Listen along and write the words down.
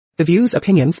The views,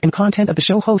 opinions, and content of the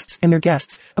show hosts and their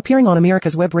guests appearing on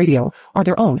America's Web Radio are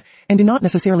their own and do not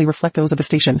necessarily reflect those of the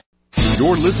station.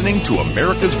 You're listening to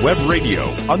America's Web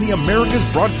Radio on the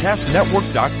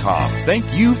AmericasBroadcastNetwork.com.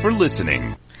 Thank you for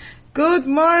listening. Good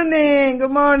morning.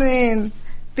 Good morning.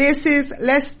 This is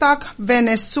Let's Talk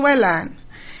Venezuela.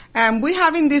 And we're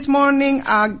having this morning,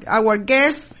 our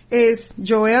guest is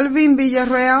Joelvin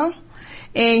Villarreal,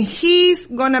 and he's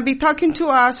gonna be talking to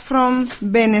us from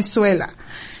Venezuela.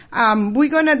 We're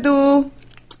gonna do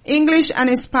English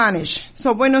and Spanish.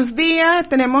 So, buenos días.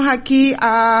 Tenemos aquí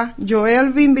a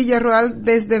Joelvin Villarreal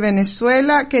desde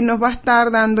Venezuela, que nos va a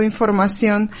estar dando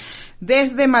información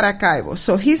desde Maracaibo.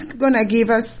 So, he's gonna give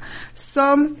us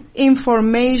some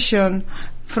information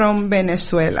from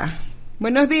Venezuela.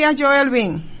 Buenos días,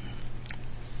 Joelvin.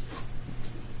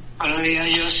 Buenos días,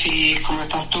 Josie. ¿Cómo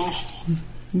estás tú?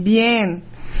 Bien.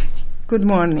 Good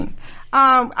morning.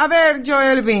 A ver,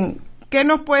 Joelvin, ¿qué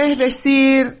nos puedes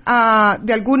decir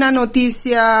de alguna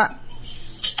noticia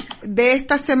de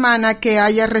esta semana que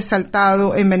haya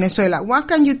resaltado en Venezuela? What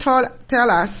can you tell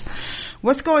us?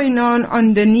 What's going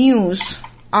on the news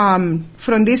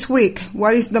from this week?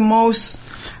 What is the most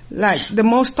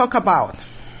talk about?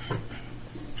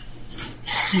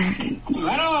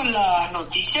 Bueno, las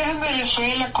noticias en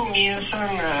Venezuela comienzan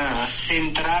a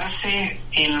centrarse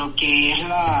en lo que es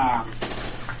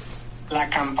la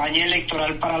campaña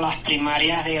electoral para las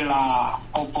primarias de la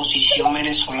oposición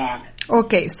venezolana.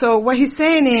 Okay, so what he's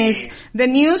saying is the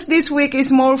news this week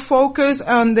is more focused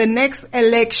on the next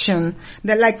election,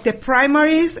 the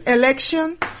primaries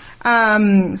election,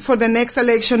 for the next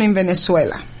election in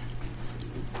Venezuela.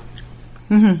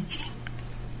 Mm-hmm.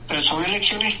 Pero son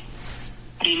elecciones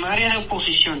primarias de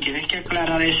oposición, tienes que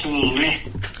aclarar eso en inglés.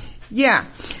 Yeah.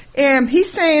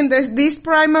 He's saying that this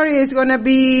primary is going to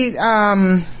be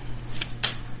done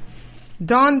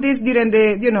during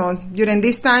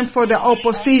this time for the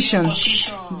opposition.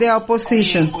 The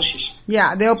opposition.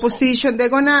 Yeah, the opposition. They're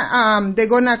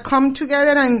gonna come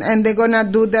together and they're gonna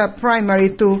do the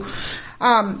primary to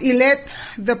elect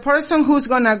the person who's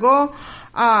gonna go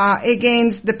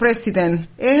against the president.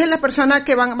 Es la persona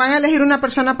que van a elegir una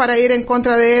persona para ir en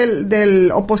contra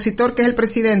del opositor que es el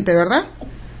presidente, ¿verdad?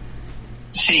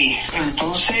 Sí,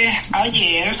 entonces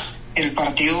ayer el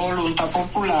Partido Voluntad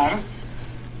Popular,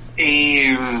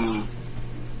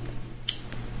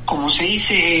 como se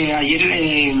dice, ayer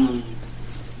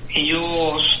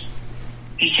ellos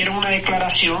hicieron una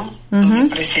declaración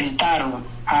donde presentaron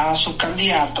a su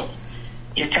candidato.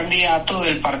 Y el candidato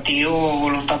del Partido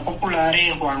Voluntad Popular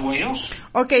es Juan Guaidó.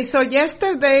 Okay, so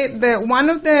yesterday, one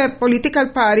of the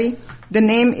political party, the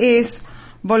name is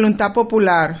Voluntad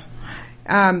Popular.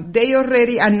 They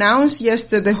already announced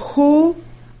yesterday who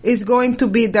is going to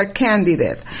be their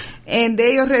candidate. And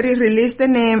they already released the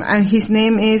name, and his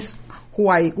name is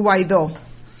Guaidó.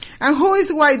 And who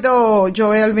is Guaidó,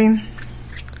 Joelvin?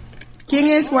 ¿Quién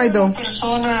es Guaidó? Una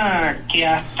persona que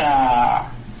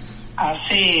hasta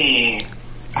hace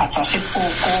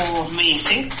pocos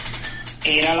meses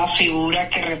era la figura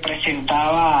que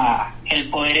representaba el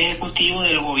poder ejecutivo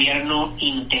del gobierno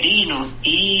interino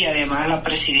y además la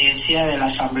presidencia de la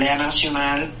Asamblea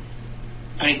Nacional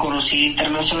reconocida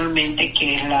internacionalmente,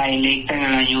 que es la electa en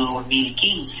el año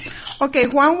 2015. Okay,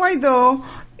 Juan Guaidó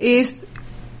is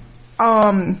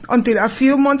until a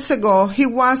few months ago, he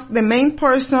was the main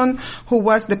person who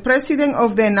was the president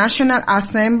of the National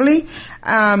Assembly.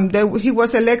 He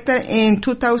was elected in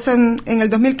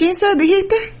 2015,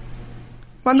 dijiste?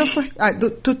 ¿Cuándo fue?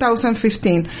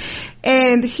 2015.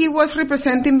 And he was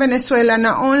representing Venezuela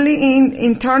not only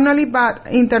internally but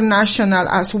international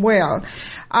as well.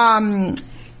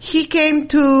 He came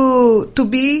to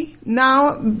be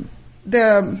now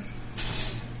the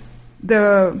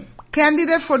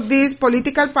candidate for this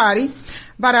political party,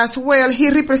 but as well he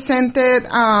represented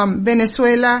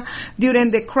Venezuela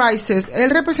during the crisis. Él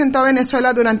representó a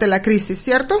Venezuela durante la crisis,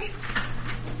 ¿cierto?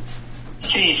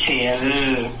 Sí,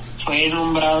 él fue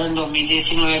nombrado en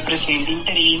 2019 presidente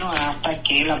interino hasta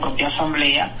que la propia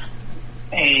asamblea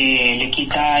le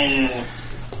quita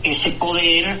ese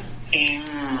poder en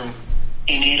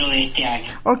enero de este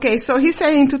año. Okay, so he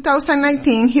said in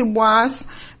 2019 he was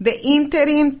the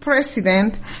interim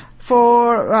president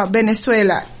for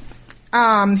Venezuela.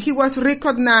 He was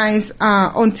recognized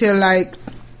until like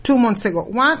 2 months ago.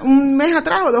 Un mes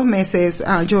atrás o 2 meses,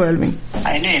 Joelvin?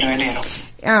 Enero.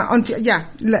 Until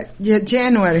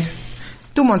January,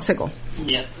 2 months ago.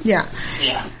 Yeah.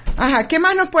 Ajá, ¿qué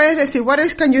más nos puedes decir? What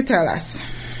else can you tell us?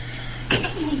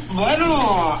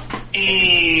 Bueno,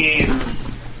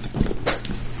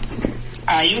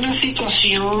 hay una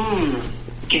situación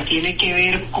que tiene que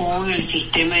ver con el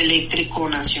sistema eléctrico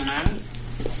nacional.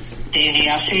 Desde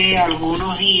hace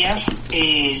algunos días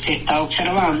se está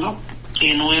observando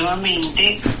que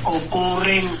nuevamente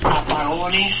ocurren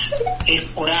apagones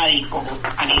esporádicos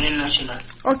a nivel nacional.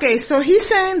 Okay, so he's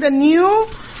saying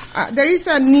there is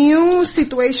a new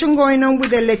situation going on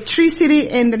with electricity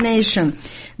in the nation.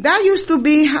 That used to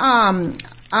be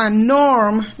a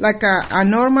norm, like a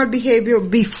normal behavior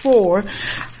before,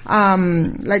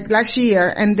 like last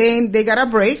year, and then they got a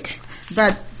break.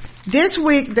 But this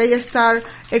week they start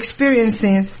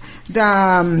experiencing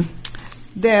the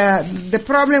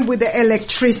problem with the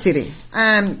electricity.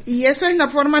 ¿Y eso es la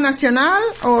forma nacional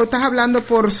o estás hablando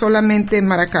por solamente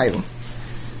Maracaibo?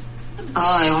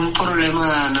 No, es un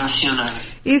problema nacional.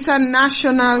 It's a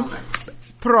national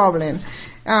problem.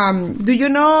 Do you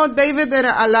know, David, that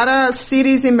a lot of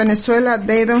cities in Venezuela,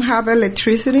 they don't have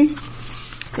electricity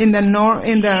in the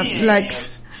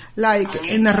like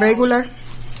in the regular?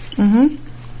 Mm-hmm.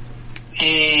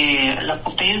 La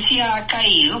potencia ha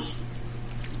caído,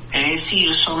 es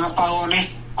decir, son apagones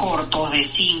cortos de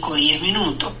 5 o 10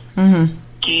 minutos, mm-hmm,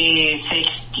 que se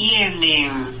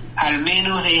extienden al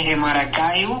menos desde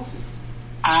Maracaibo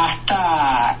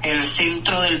hasta el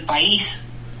centro del país.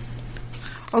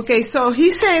 Okay, so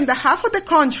he's saying that half of the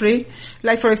country,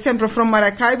 like for example from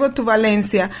Maracaibo to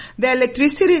Valencia, the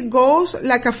electricity goes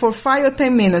like for 5 or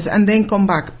 10 minutes and then come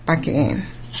back in.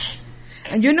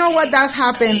 And you know what does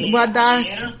happen, what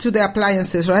does to the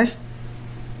appliances, right?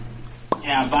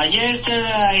 Yeah, but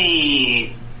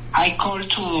yesterday I called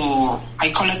to Lara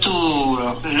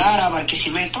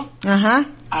Barquisimeto. Uh-huh.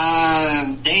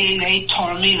 They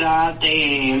told me that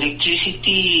the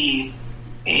electricity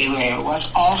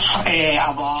was off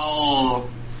about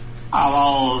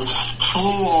 2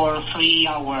 or 3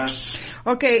 hours.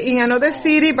 Okay, in another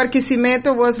city,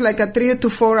 Barquisimeto was like a 3 to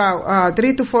 4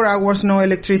 hours no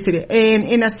electricity. And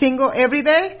in a single every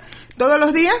day, todos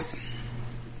los días?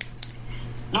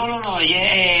 No.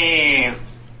 Yeah,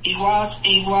 it was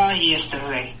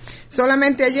yesterday.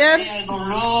 Solamente ayer? I don't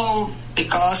know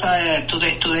because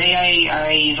today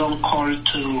I don't call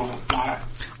to Lara.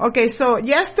 Okay, so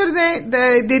yesterday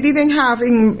they didn't have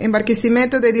in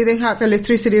Barquisimeto, they didn't have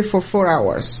electricity for 4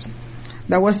 hours.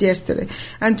 That was yesterday.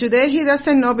 And today he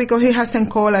doesn't know because he hasn't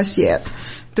called us yet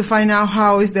to find out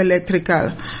how is the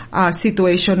electrical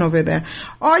situation over there.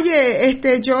 Oye,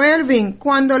 Joelvin,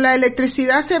 cuando la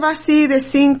electricidad se va así de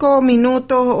 5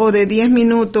 minutos o de 10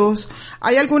 minutos,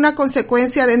 ¿hay alguna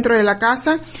consecuencia dentro de la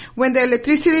casa? When the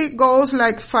electricity goes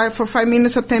like 5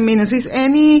 minutes or 10 minutes, is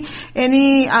any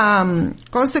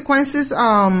consequences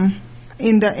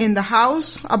in the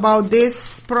house about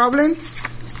this problem?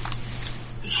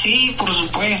 Sí, por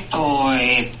supuesto.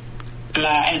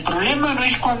 El problema no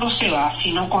es cuando se va,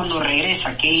 sino cuando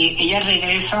regresa, que ella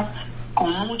regresa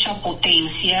con mucha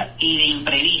potencia y de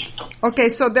imprevisto. Okay,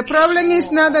 so the problem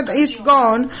is not that it's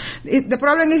gone. The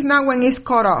problem is not when it's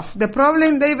cut off. The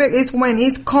problem, David, is when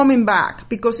it's coming back,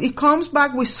 because it comes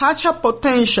back with such a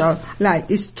potential, like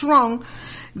it's strong.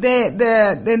 Then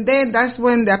that's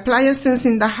when the appliances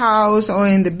in the house or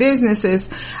in the businesses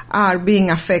are being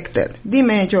affected.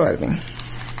 Dime, Joelvin.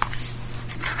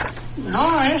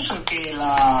 No, eso, que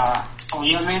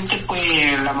obviamente pues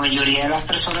la mayoría de las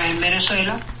personas en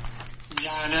Venezuela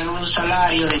ganan un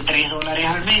salario de $3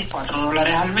 al mes,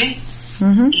 $4 al mes,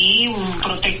 uh-huh, y un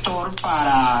protector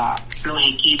para los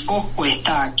equipos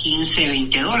cuesta $15,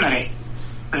 $20.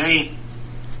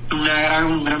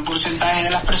 Un gran porcentaje de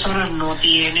las personas no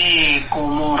tiene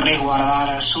cómo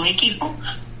resguardar sus equipos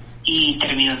y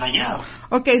terminan dañados.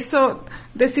 Okay, so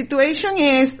the situation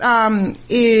is,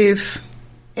 if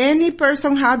any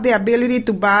person have the ability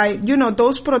to buy,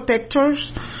 those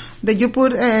protectors that you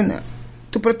put in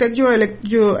to protect your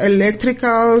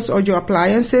electricals or your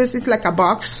appliances, it's like a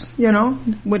box,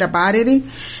 with a battery.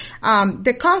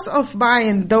 The cost of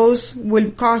buying those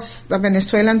will cost the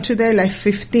Venezuelan today like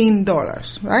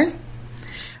 $15, right?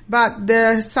 But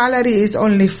the salary is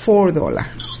only $4.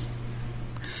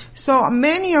 So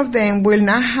many of them will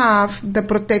not have the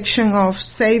protection of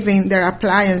saving their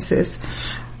appliances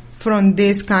from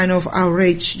this kind of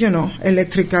outrage,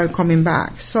 electrical coming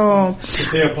back. So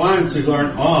if the appliances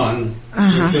aren't on,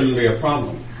 there shouldn't be a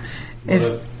problem.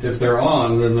 But if they're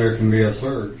on, then there can be a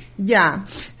surge. Yeah.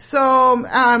 So,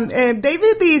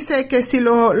 David dice que si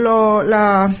los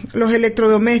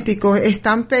electrodomésticos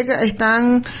están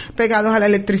pegados a la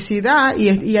electricidad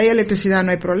y hay electricidad,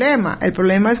 no hay problema. El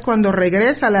problema es cuando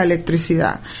regresa la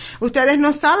electricidad. Ustedes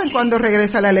no saben cuándo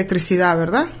regresa la electricidad,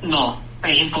 ¿verdad? No.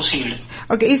 es imposible.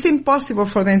 Okay, it's impossible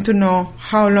for them to know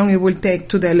how long it will take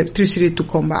to the electricity to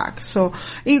come back. So,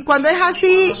 y cuando es así,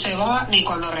 ni cuando se va ni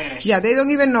cuando regresa. Yeah, they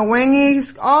don't even know when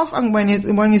it's off and when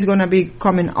it's gonna be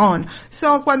coming on.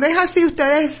 So, cuando es así,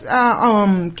 ustedes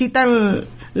quitan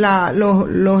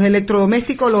los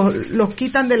electrodomésticos, los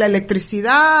quitan de la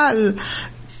electricidad,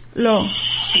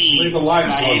 Sí,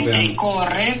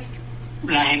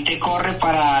 la gente corre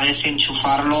para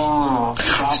desenchufar los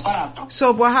aparatos.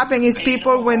 So what happens is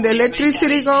people, when the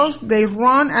electricity goes, they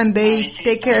run and they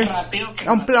take it,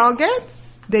 unplug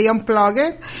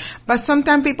it, but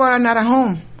sometimes people are not at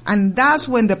home, and that's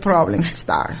when the problem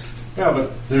starts. Yeah,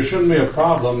 but there shouldn't be a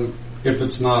problem if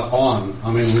it's not on.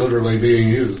 I mean, literally being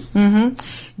used. Mm-hmm.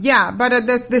 Yeah, but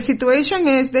the situation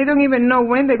is they don't even know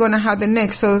when they're going to have the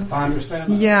next. So I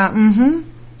understand that. Yeah. Mm-hmm.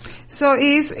 So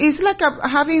it's like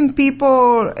having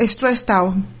people stressed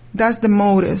out. That's the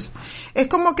motive. Es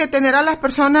como que tener a las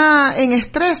personas en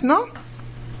estrés, ¿no?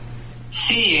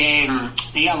 Sí,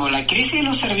 digamos, la crisis de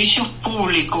los servicios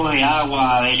públicos de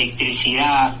agua, de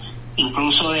electricidad,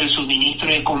 incluso del suministro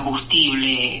de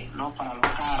combustible, ¿no? Para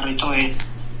los carros y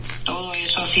todo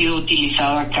eso ha sido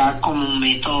utilizado acá como un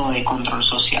método de control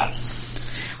social.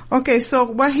 Okay, so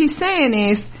what he's saying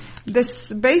is the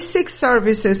basic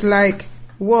services like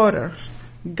water,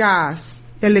 gas,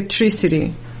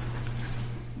 electricity,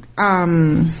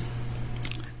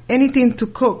 anything to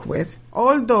cook with,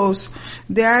 all those,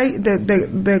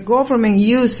 the government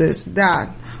uses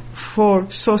that for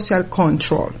social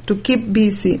control, to keep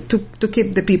busy, to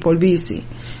keep the people busy.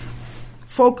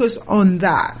 Focus on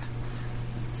that.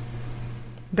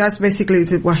 That's basically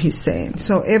what he's saying.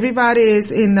 So everybody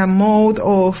is in the mode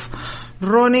of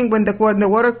running when the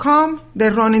water comes,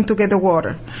 they're running to get the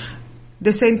water.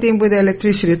 The same thing with the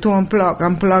electricity, to unplug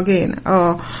and plug in.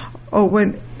 Or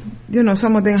when,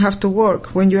 some of them have to work.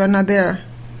 When you are not there,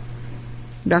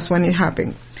 that's when it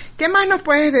happens. ¿Qué más nos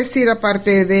puedes decir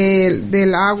aparte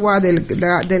del agua, del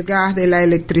gas, de la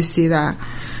electricidad?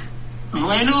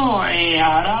 Bueno,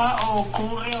 ahora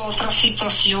ocurre otra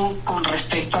situación con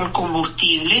respecto al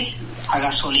combustible, a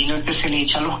gasolina que se le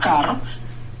echa a los carros.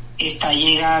 Está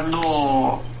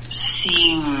llegando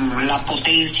sin la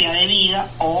potencia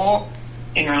debida o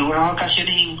en algunas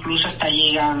ocasiones incluso está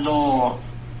llegando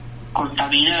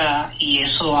contaminada y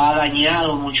eso ha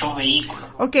dañado muchos vehículos.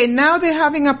 Okay, now they're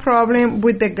having a problem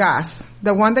with the gas,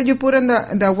 the one that you put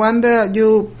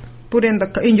in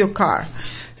in your car.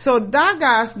 So that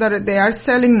gas that they are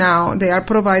selling now, they are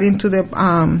providing to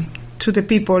the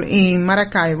people in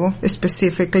Maracaibo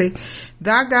specifically.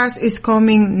 That gas is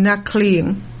coming not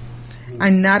clean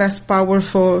and not as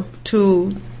powerful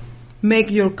to make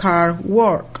your car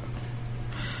work.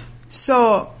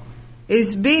 So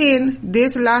it's been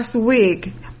this last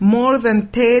week, more than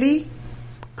 30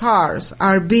 cars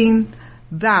are being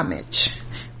damaged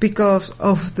because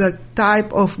of the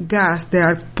type of gas they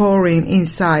are pouring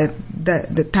inside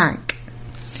the tank.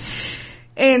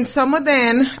 And some of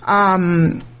them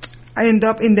end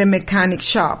up in the mechanic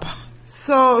shop.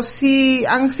 So, si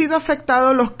han sido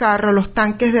afectados los carros, los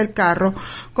tanques del carro,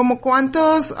 como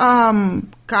cuántos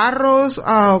carros,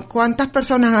 cuántas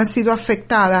personas han sido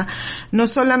afectadas, no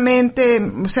solamente,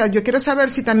 o sea, yo quiero saber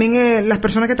si también las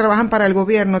personas que trabajan para el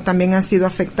gobierno también han sido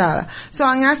afectadas. So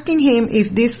I'm asking him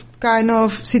if this kind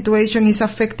of situation is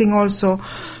affecting also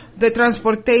the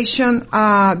transportation,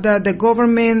 the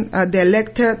government, the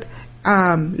elected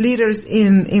leaders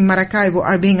in Maracaibo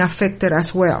are being affected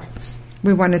as well.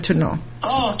 We wanted to know.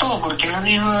 Todo, porque es la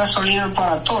misma gasolina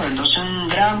para todo. Entonces un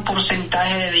gran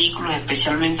porcentaje de vehículos,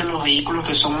 especialmente los vehículos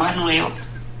que son más nuevos,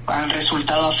 han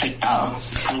resultado afectados.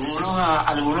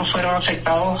 Algunos fueron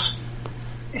afectados,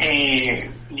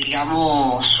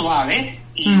 digamos, suave,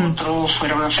 y otros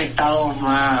fueron afectados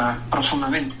más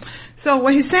profundamente. So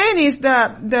what he's saying is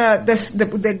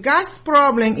the gas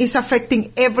problem is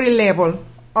affecting every level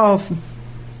of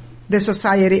the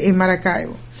society in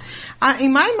Maracaibo.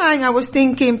 In my mind, I was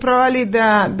thinking probably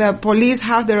the police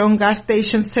have their own gas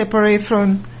stations separate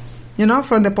from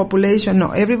the population. No,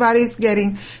 everybody's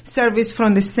getting service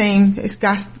from the same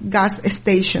gas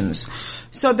stations.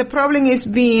 So the problem is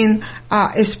being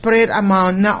spread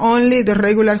among not only the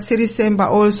regular citizen, but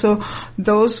also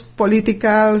those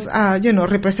politicals,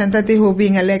 representatives who are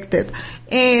being elected.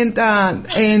 And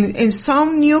in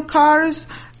some new cars,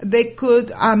 they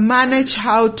could manage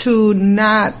how to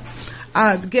not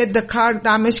get the car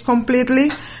damaged completely.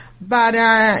 But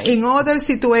in other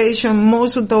situations,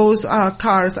 most of those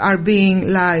cars are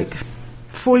being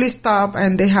fully stopped,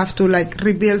 and they have to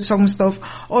rebuild some stuff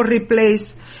or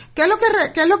replace. ¿Qué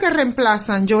es lo que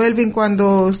reemplazan, Joelvin,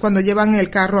 cuando llevan el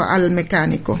carro al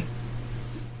mecánico?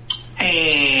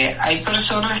 hay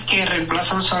personas que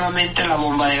reemplazan solamente la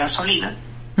bomba de gasolina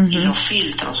y los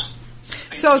filtros.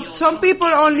 So some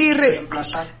people only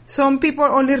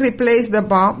replace the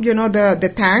bulb,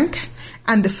 the tank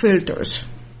and the filters.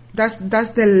 That's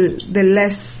the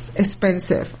less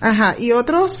expensive. Ajá. ¿Y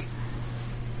otros?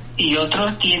 Y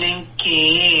otros tienen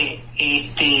que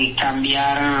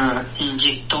cambiar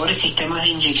inyectores, sistemas de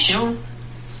inyección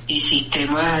y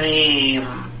sistemas de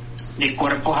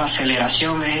cuerpos de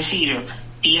aceleración, es decir,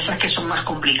 piezas que son más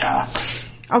complicadas.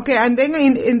 Okay, and then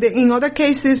in other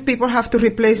cases, people have to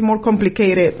replace more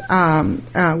complicated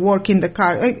work in the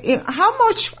car. How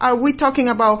much are we talking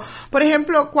about? Por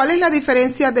ejemplo, ¿cuál es la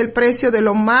diferencia del precio de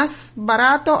lo más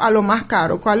barato a lo más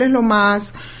caro? ¿Cuál es lo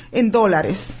más en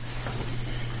dólares?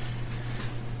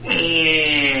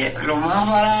 Lo más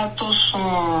barato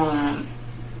son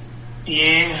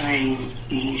 10,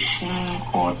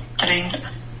 25, 30.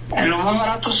 Lo más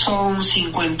barato son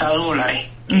 $50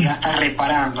 que gastas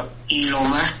reparando, y lo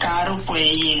más caro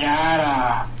puede llegar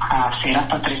a ser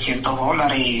hasta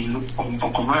 $300 y un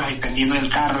poco más, dependiendo del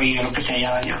carro y de lo que se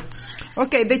haya dañado.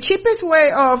 Okay, the cheapest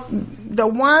way of the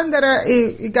one that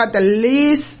got the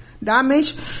least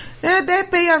damage, they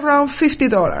pay around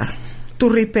 $50 to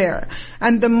repair,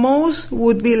 and the most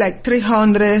would be like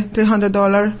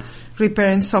 $300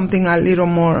 repairing something a little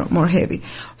more heavy.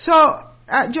 So,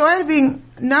 Joelvin,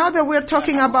 now that we're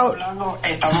talking about...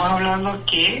 Estamos hablando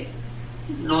que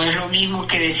no es lo mismo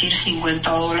que decir $50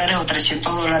 o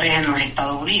 $300 en los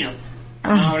Estados Unidos.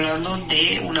 Estamos hablando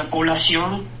de una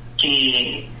población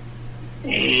que,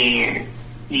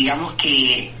 digamos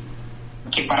que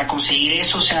para conseguir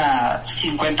eso, o sea,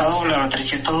 $50 o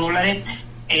 $300,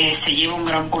 se lleva un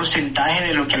gran porcentaje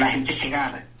de lo que la gente se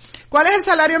gana. ¿Cuál es el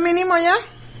salario mínimo allá?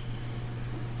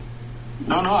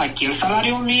 No, aquí el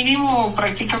salario mínimo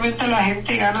prácticamente la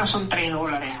gente gana son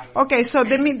 $3. Okay, so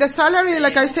the salary,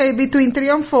 like I say, between 3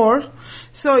 and 4.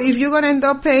 So if you're going to end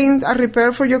up paying a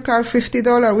repair for your car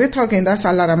 $50, we're talking that's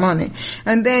a lot of money.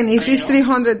 And then if it's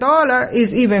 $300,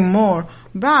 it's even more.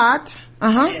 But,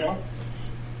 pero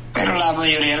la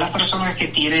mayoría de las personas que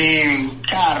tienen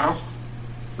carro,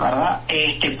 ¿verdad?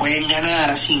 Pueden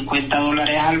ganar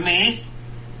 $50 al mes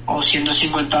o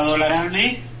 $150 al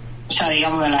mes. O sea,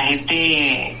 digamos, de la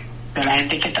gente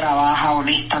que trabaja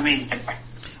honestamente, pues.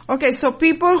 Okay, so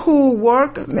people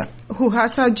who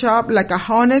has a job, like a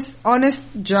honest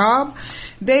job,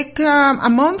 they come a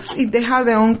month, if they have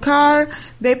their own car,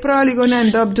 they probably gonna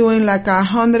end up doing like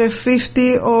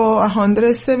 $150 or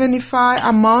 $175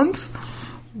 a month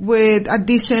with a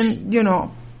decent,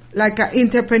 like a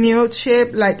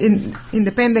entrepreneurship, like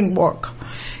independent work.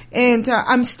 And,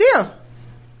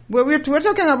 we're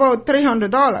talking about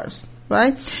 $300,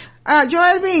 right?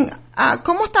 Joelvin,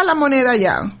 ¿cómo está la moneda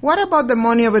allá? What about the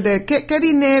money over there? ¿Qué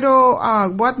dinero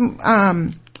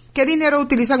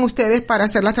utilizan ustedes para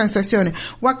hacer las transacciones?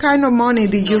 What kind of money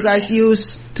did you guys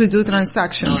use to do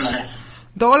transactions?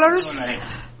 ¿Dólares?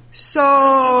 So,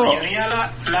 la mayoría de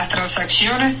las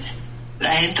transacciones, la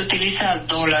gente utiliza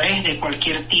dólares de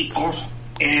cualquier tipo,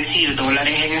 es decir,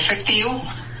 dólares en efectivo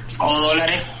o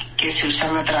dólares que se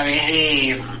usan a través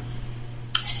de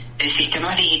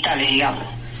sistemas digitales, digamos,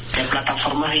 de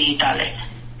plataformas digitales.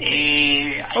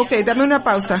 Okay, dame una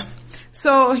pausa.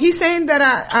 So he's saying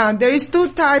that there is two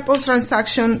types of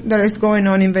transaction that is going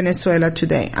on in Venezuela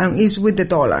today, and it's with the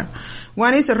dollar.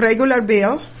 One is a regular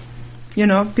bill,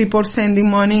 people sending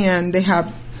money and they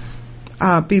have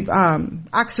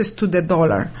access to the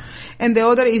dollar, and the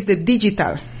other is the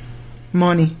digital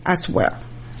money as well.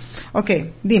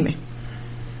 Okay, dime.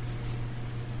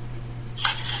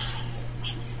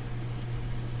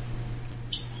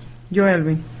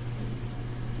 Joelvin.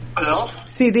 ¿Aló?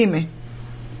 Sí, dime.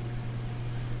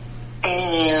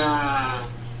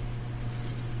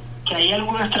 Que hay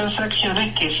algunas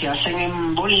transacciones que se hacen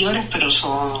en bolívares, pero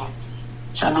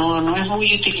no es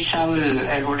muy utilizado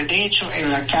el boleto. De hecho, en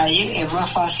la calle es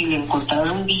más fácil encontrar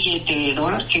un billete de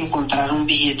dólar que encontrar un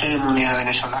billete de moneda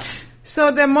venezolana.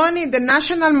 So the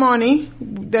national money,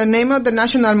 the name of the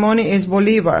national money is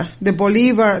Bolivar. The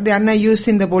Bolivar, they are not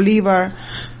using the Bolivar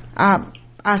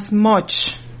as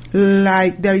much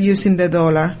like they're using the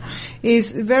dollar.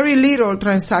 It's very little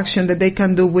transaction that they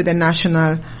can do with the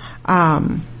national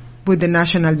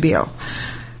bill.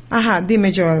 Ajá,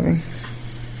 dime, Joelvin.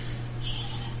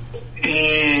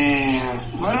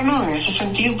 Bueno, no, en ese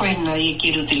sentido, pues nadie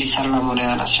quiere utilizar la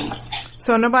moneda nacional.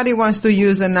 So nobody wants to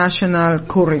use the national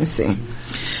currency.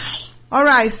 All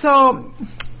right, so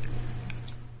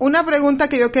una pregunta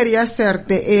que yo quería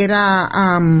hacerte era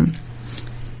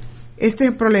Este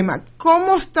es el problema.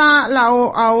 ¿Cómo está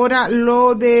ahora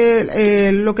lo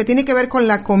de lo que tiene que ver con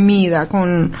la comida?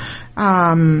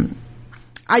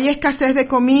 ¿Hay escasez de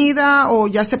comida o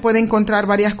ya se puede encontrar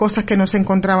varias cosas que no se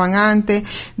encontraban antes?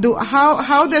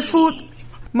 How the food?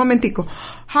 Momentico.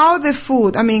 How the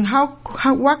food? I mean,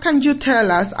 what can you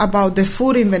tell us about the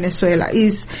food in Venezuela?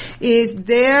 Is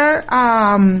there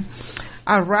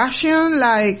a ration,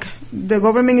 like the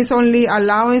government is only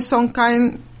allowing some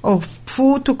kind of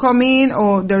food to come in,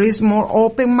 or there is more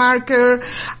open market?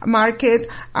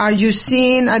 Are you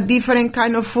seeing a different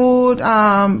kind of food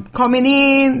coming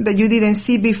in that you didn't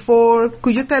see before?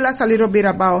 Could you tell us a little bit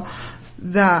about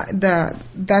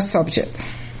that subject?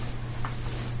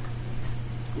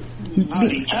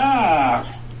 Ahorita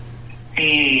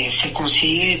se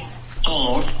consigue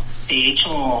todo. De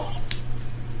hecho,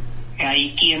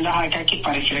 hay tiendas acá que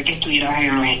pareciera que estuvieras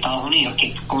en los Estados Unidos, que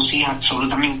tú consigues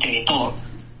absolutamente de todo.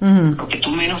 Uh-huh. Lo que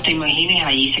tú menos te imagines,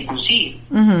 ahí se consigue.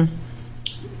 Uh-huh.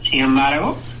 Sin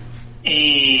embargo,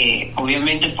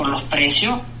 obviamente por los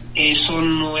precios, eso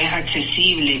no es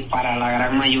accesible para la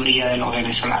gran mayoría de los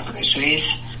venezolanos. Eso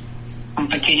es un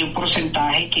pequeño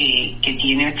porcentaje que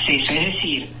tiene acceso. Es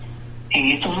decir, en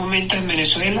estos momentos en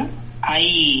Venezuela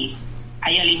hay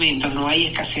alimentos, no hay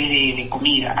escasez de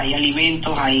comida, hay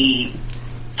alimentos, hay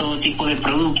todo tipo de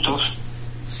productos,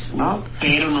 ¿no?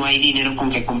 Pero no hay dinero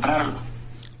con que comprarlo.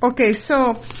 Okay,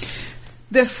 so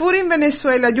the food in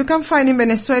Venezuela, you can find in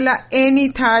Venezuela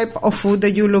any type of food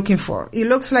that you're looking for. It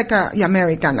looks like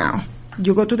America now.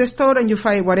 You go to the store and you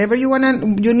find whatever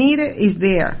you need is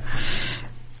there.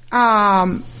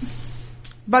 But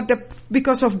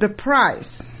because of the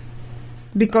price,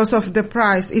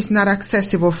 it's not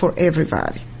accessible for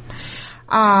everybody.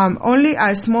 Only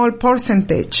a small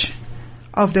percentage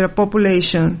of the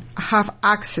population have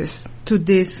access to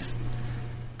this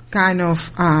kind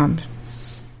of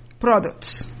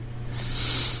products.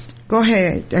 Go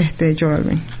ahead,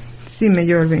 Joelvin. Dime,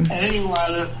 Joelvin.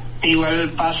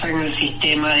 Igual pasa en el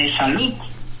sistema de salud.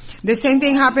 The same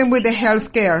thing happened with the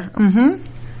healthcare. Uh-huh.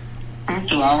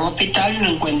 Tú vas a un hospital y no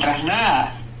encuentras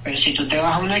nada. Pero si tú te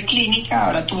vas a una clínica,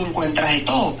 ahora tú encuentras de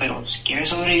todo. Pero si quieres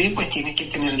sobrevivir, pues tienes que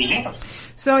tener dinero.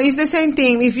 So it's the same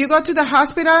thing. If you go to the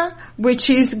hospital, which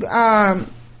is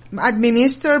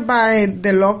administered by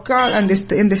the local and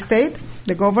in the state,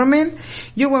 the government,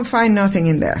 you won't find nothing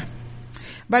in there.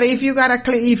 But if you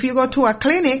go to a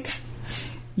clinic,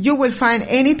 you will find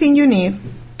anything you need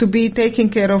to be taking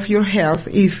care of your health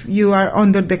if you are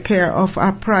under the care of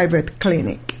a private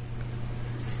clinic.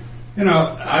 You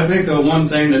know, I think the one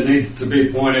thing that needs to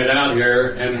be pointed out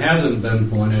here and hasn't been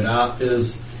pointed out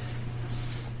is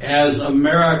as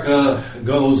America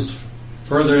goes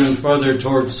further and further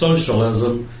towards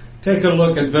socialism, take a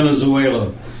look at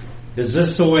Venezuela. Is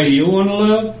this the way you want to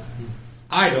live?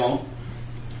 I don't.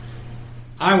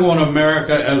 I want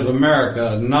America as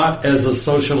America, not as a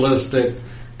socialistic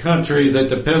country that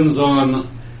depends on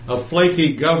a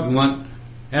flaky government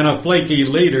and a flaky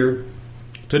leader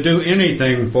to do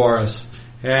anything for us.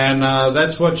 And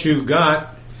that's what you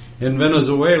got in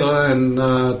Venezuela, and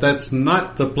that's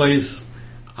not the place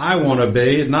I want to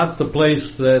be, not the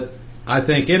place that I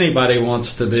think anybody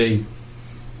wants to be.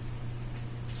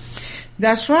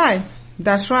 That's right.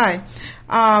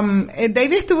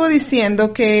 David estuvo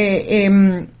diciendo que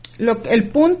el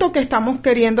punto que estamos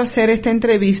queriendo hacer esta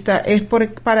entrevista es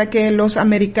para que los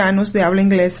americanos de habla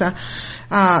inglés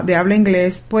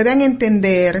puedan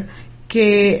entender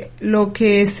que lo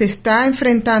que se está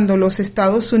enfrentando los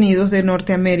Estados Unidos de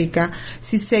Norteamérica,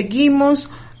 si seguimos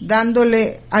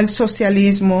dándole al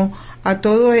socialismo, a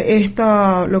todo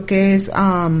esto, lo que es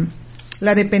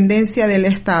la dependencia del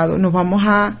Estado, nos vamos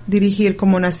a dirigir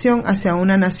como nación hacia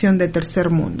una nación de tercer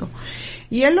mundo.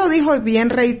 Y él lo dijo bien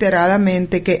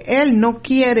reiteradamente que él no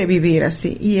quiere vivir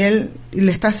así, y él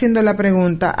le está haciendo la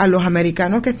pregunta a los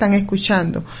americanos que están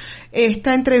escuchando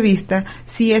esta entrevista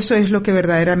si eso es lo que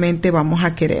verdaderamente vamos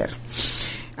a querer.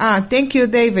 Thank you,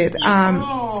 David.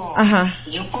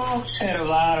 Yo puedo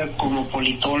observar como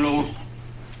politólogo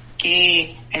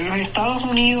que en los Estados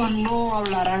Unidos no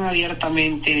hablarán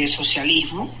abiertamente de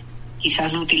socialismo,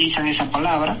 quizás no utilizan esa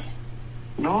palabra,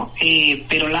 ¿no?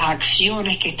 Pero las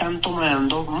acciones que están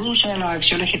tomando, muchas de las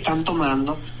acciones que están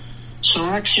tomando, son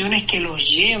acciones que los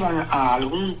llevan a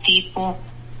algún tipo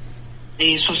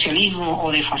de socialismo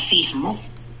o de fascismo,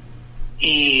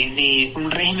 de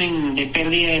un régimen de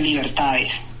pérdida de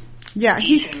libertades.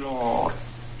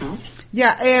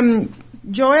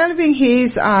 Joel Vin,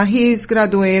 he's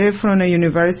graduated from a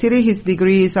university. His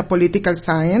degree is a political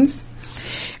science.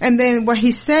 And then what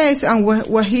he says and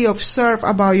what he observed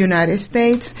about United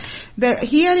States, that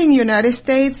here in United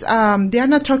States, they are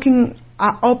not talking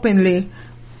openly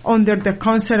under the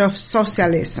concept of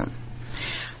socialism.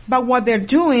 But what they're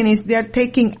doing is they're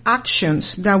taking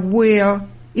actions that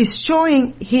is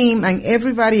showing him and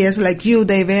everybody else like you,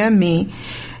 David, and me,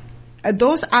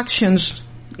 those actions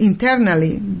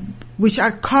internally, which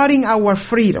are cutting our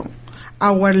freedom,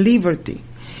 our liberty.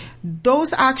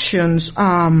 Those actions,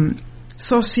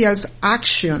 social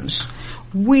actions,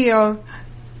 will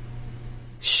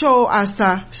show as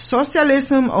a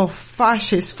socialism or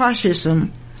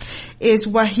fascism is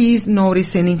what he's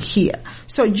noticing in here.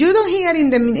 So you don't hear in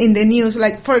the news,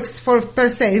 like for per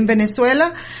se in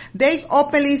Venezuela, they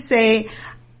openly say,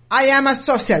 I am a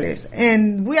socialist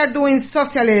and we are doing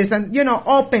socialism,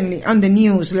 openly on the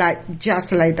news,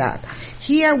 just like that.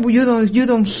 Here you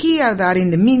don't hear that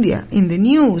in the media, in the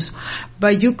news,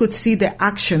 but you could see the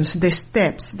actions, the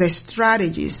steps, the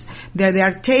strategies that they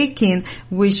are taking,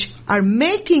 which are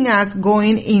making us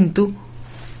going into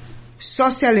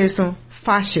socialism,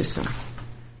 fascism.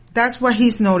 That's what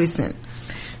he's noticing.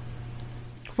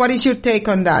 What is your take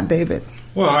on that, David?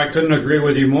 Well, I couldn't agree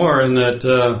with you more in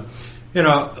that,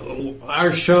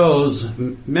 our shows,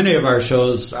 many of our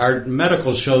shows, our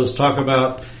medical shows talk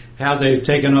about how they've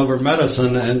taken over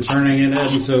medicine and turning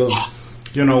it into,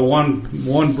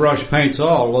 one brush paints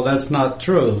all. Well, that's not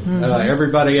true. Mm-hmm.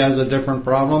 Everybody has a different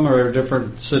problem or a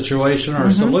different situation or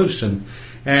solution.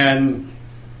 And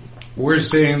we're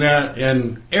seeing that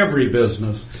in every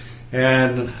business.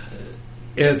 And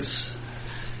it's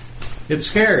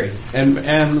scary. And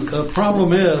the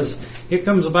problem is, it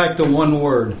comes back to one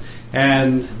word.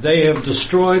 And they have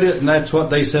destroyed it, and that's what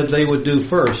they said they would do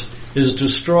first, is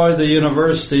destroy the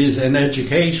universities and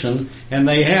education, and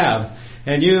they have.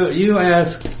 And you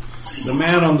ask the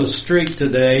man on the street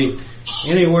today,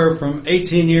 anywhere from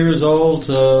 18 years old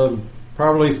to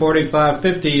probably 45,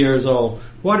 50 years old,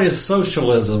 what is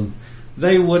socialism?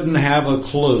 They wouldn't have a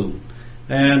clue.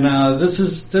 And this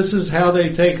is how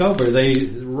they take over. They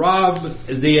rob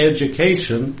the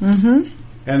education,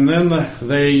 and then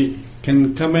they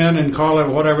can come in and call it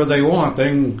whatever they want. They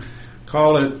can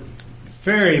call it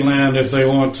fairyland if they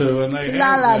want to, and they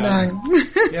La La Land.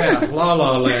 Yeah, La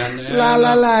La Land. And, La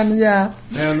La Land, yeah.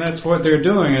 And that's what they're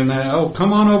doing. And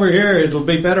come on over here. It'll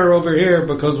be better over here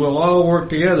because we'll all work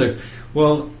together.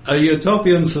 Well, a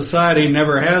utopian society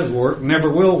never has worked, never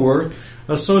will work.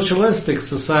 A socialistic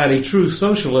society, true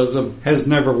socialism, has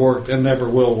never worked and never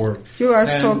will work. You are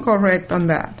so correct on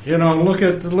that. Look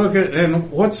at,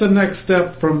 and what's the next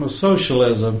step from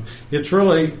socialism? It's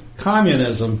really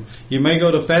communism. You may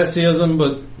go to fascism,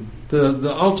 but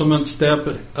the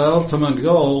ultimate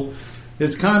goal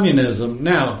is communism.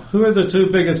 Now, who are the two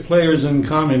biggest players in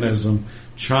communism?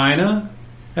 China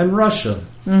and Russia.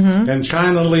 Mm-hmm. And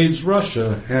China leads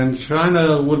Russia. And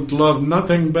China would love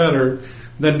nothing better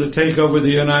than to take over the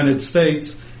United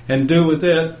States and do with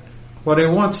it what it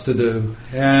wants to do.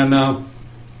 And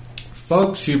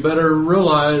folks, you better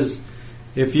realize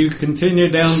if you continue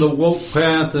down the woke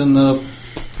path and the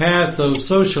path of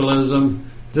socialism,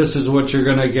 this is what you're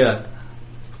going to get,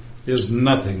 is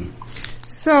nothing.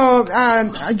 So,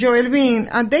 Joel Vin,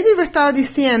 David estaba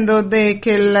diciendo de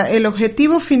que el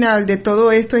objetivo final de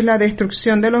todo esto es la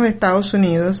destrucción de los Estados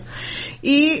Unidos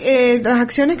y las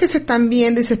acciones que se están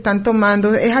viendo y se están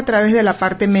tomando es a través de la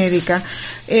parte médica.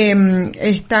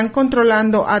 Están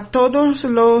controlando a todos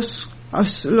los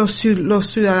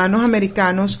ciudadanos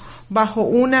americanos bajo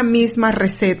una misma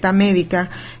receta médica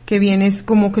que viene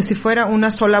como que si fuera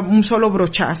un solo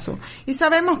brochazo. Y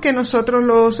sabemos que nosotros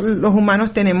los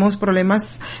humanos tenemos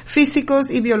problemas físicos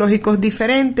y biológicos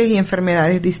diferentes y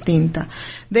enfermedades distintas.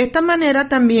 De esta manera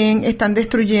también están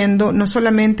destruyendo no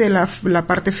solamente la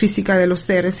parte física de los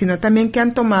seres, sino también que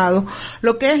han tomado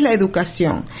lo que es la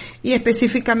educación y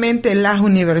específicamente las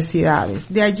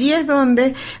universidades. De allí es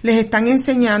donde les están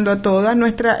enseñando a toda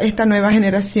esta nueva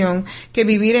generación que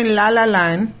vivir en La La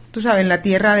Land, tú sabes, en la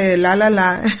tierra de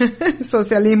la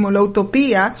socialismo, la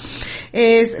utopía,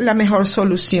 es la mejor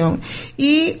solución.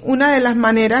 Y una de las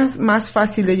maneras más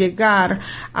fáciles de llegar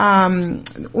a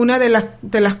una de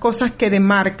las cosas que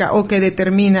demarca o que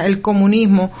determina el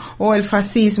comunismo o el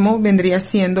fascismo vendría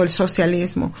siendo el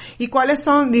socialismo. ¿Y cuáles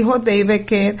son, dijo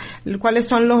David, cuáles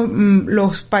son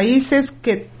los países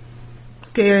que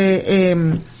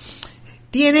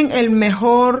tienen el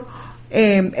mejor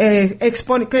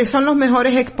que son los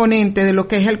mejores exponentes de lo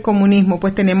que es el comunismo,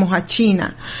 pues tenemos a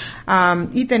China.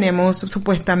 Y tenemos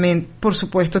por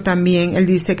supuesto también, él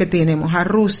dice que tenemos a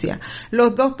Rusia.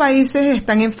 Los dos países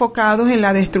están enfocados en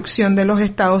la destrucción de los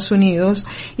Estados Unidos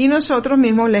y nosotros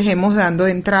mismos les hemos dado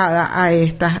entrada a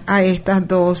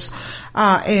estos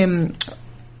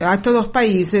dos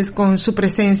países con su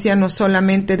presencia no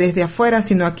solamente desde afuera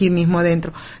sino aquí mismo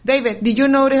dentro. David, did you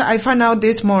notice I found out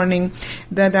this morning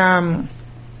that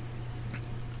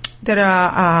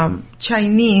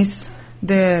Chinese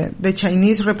the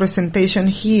Chinese representation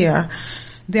here,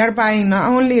 they are buying not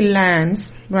only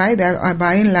lands, right? They are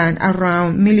buying land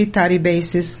around military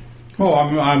bases. Oh,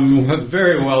 I'm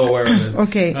very well aware of it.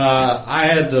 Okay.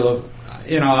 I've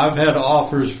had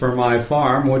offers for my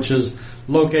farm, which is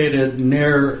located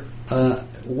near,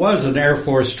 was an Air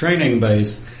Force training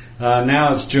base.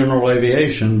 Now it's general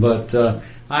aviation, but,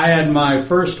 I had my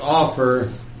first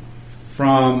offer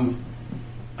from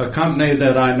a company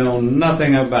that I know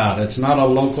nothing about. It's not a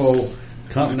local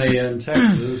company in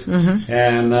Texas,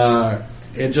 and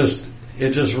it just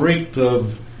reeked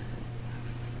of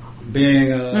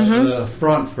being a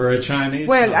front for a Chinese.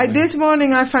 Well, this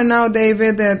morning I found out,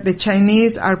 David, that the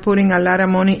Chinese are putting a lot of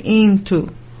money into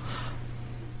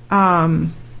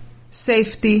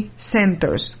safety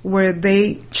centers where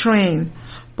they train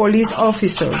police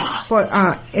officers,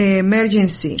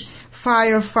 emergency,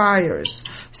 firefighters.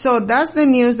 So that's the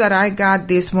news that I got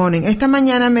this morning. Esta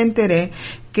mañana me enteré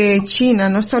que China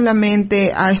no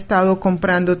solamente ha estado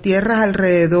comprando tierras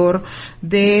alrededor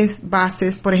de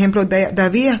bases. Por ejemplo,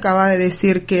 David acaba de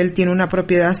decir que él tiene una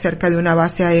propiedad cerca de una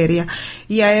base aérea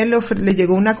y a él le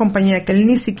llegó una compañía que él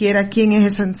ni siquiera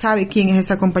sabe quién es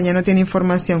esa compañía, no tiene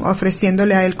información,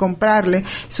 ofreciéndole a él comprarle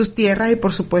sus tierras y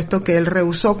por supuesto que él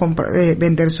rehusó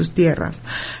vender sus tierras.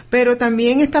 Pero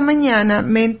también esta mañana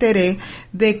me enteré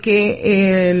de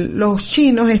que los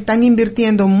chinos están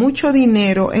invirtiendo mucho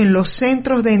dinero en los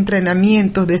centros de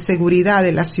entrenamiento de seguridad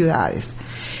de las ciudades.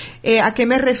 ¿A qué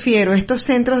me refiero? Estos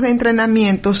centros de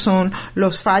entrenamiento son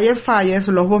los firefighters,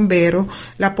 los bomberos,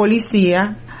 la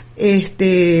policía,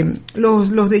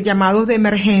 los de llamados de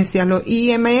emergencia, los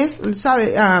EMS,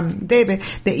 ¿sabe? David,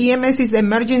 the EMS is the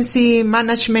Emergency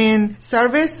Management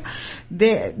Service.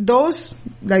 Those,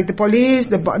 like the police,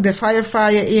 the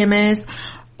firefighter, EMS,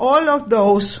 all of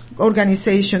those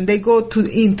organizations, they go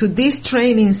into these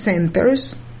training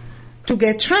centers to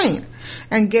get trained.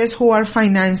 And guess who are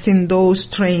financing those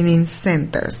training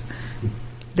centers?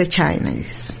 The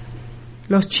Chinese.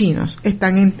 Los chinos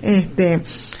están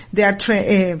they are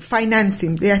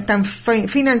financing, they están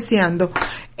financiando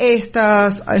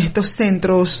estos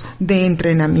centros de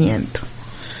entrenamiento.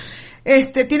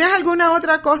 ¿Tienes alguna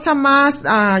otra cosa más,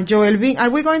 Joel? Are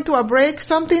we going to a break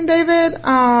something, David?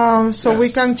 So yes. We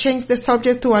can change the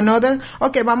subject to another.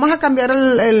 Okay, vamos a cambiar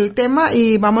el tema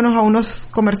y vámonos a unos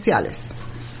comerciales.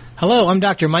 Hello, I'm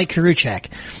Dr. Mike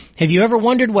Karuchak. Have you ever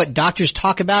wondered what doctors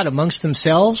talk about amongst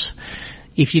themselves?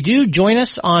 If you do, join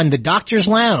us on the Doctor's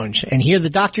Lounge and hear the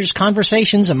doctors'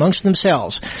 conversations amongst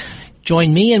themselves.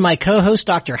 Join me and my co-host,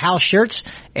 Dr. Hal Schertz,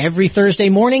 every Thursday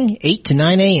morning, 8 to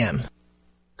 9 a.m.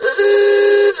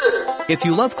 If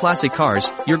you love classic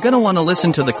cars, you're going to want to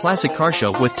listen to the Classic Car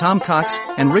Show with Tom Cox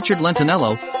and Richard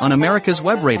Lentinello on America's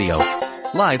Web Radio.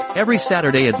 Live every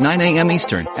Saturday at 9 a.m.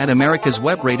 Eastern at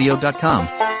americaswebradio.com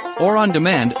or on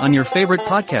demand on your favorite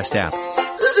podcast app.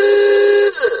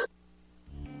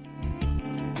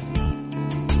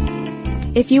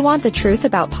 If you want the truth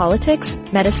about politics,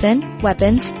 medicine,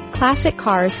 weapons, classic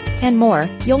cars, and more,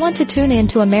 you'll want to tune in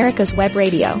to America's Web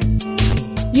Radio.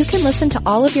 You can listen to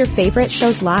all of your favorite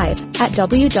shows live at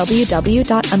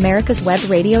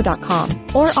www.americaswebradio.com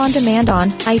or on demand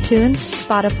on iTunes,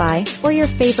 Spotify, or your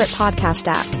favorite podcast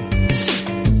app.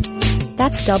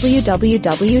 That's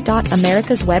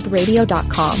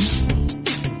www.americaswebradio.com.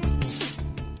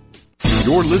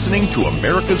 You're listening to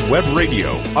America's Web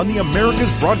Radio on the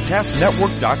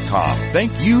AmericasBroadcastNetwork.com.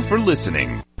 Thank you for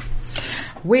listening.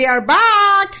 We are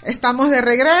back. Estamos de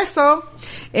regreso.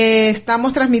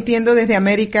 Estamos transmitiendo desde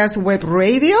America's Web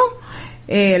Radio,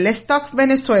 Let's Talk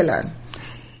Venezuela.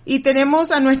 Y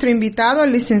tenemos a nuestro invitado,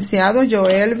 el licenciado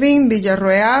Joelvin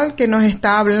Villarreal, que nos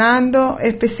está hablando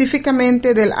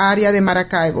específicamente del área de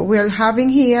Maracaibo. We are having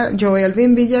here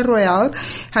Joelvin Villarreal,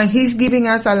 and he's giving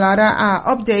us a lot of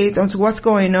updates on what's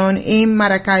going on in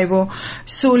Maracaibo,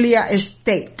 Zulia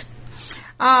State.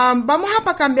 Vamos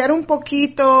a cambiar un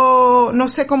poquito, no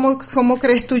sé cómo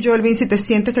crees tú, Joelvin, si te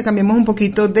sientes que cambiemos un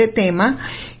poquito de tema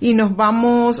y nos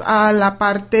vamos a la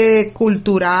parte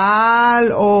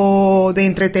cultural o de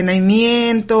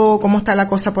entretenimiento, cómo está la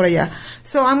cosa por allá.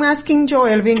 So I'm asking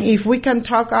Joelvin if we can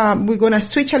talk, we're going to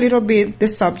switch a little bit the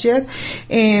subject,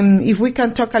 if we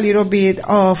can talk a little bit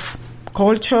of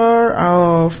culture,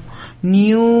 of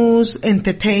news,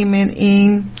 entertainment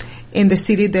in the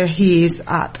city that he is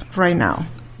at right now.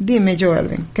 Dime,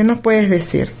 Joelvin, ¿qué nos puedes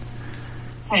decir?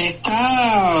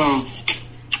 Está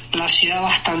la ciudad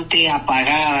bastante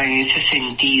apagada en ese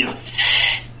sentido.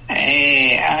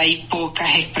 Hay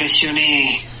pocas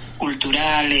expresiones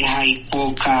culturales, hay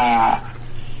poca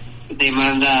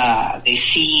demanda de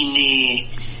cine.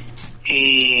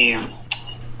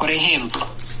 Por ejemplo,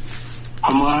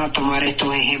 vamos a tomar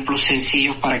estos ejemplos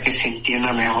sencillos para que se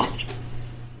entienda mejor.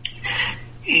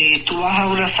 Tú vas a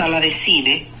una sala de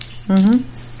cine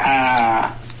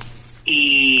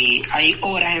y hay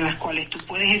horas en las cuales tú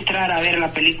puedes entrar a ver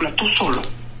la película tú solo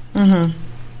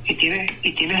y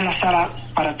tienes la sala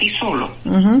para ti solo,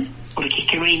 porque es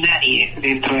que no hay nadie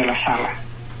dentro de la sala,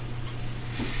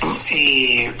 ¿no?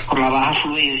 Por la baja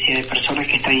afluencia de personas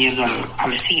que están yendo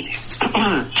al cine.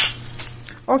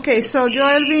 Okay, so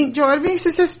Joelvin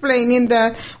is explaining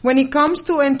that when it comes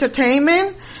to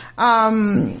entertainment,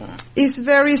 it's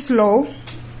very slow,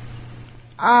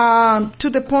 to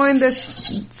the point that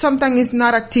sometimes it's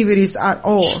not activities at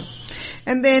all.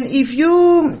 And then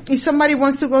if somebody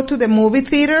wants to go to the movie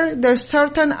theater, there's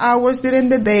certain hours during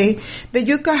the day that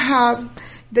you can have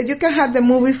the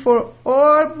movie for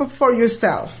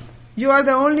yourself. You are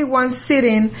the only one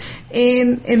sitting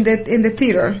in the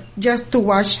theater just to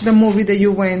watch the movie that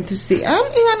you went to see. And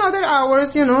in another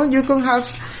hours, you can have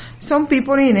some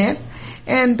people in it.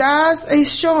 And that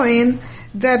is showing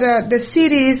that the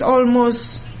city is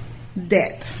almost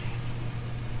dead.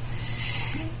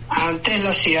 Antes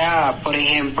la ciudad, por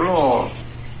ejemplo,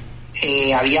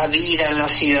 había vida en la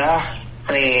ciudad,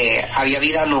 había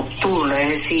vida nocturna, es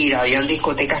decir, habían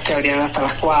discotecas que abrían hasta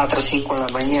las 4, 5 de la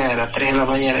mañana, 3 de la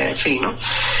mañana, en fin, ¿no?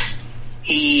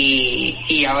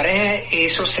 Y ahora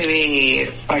eso se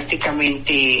ve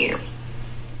prácticamente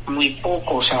muy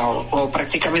poco, o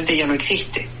prácticamente ya no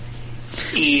existe.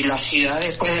 Y la ciudad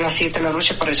después de las 7 de la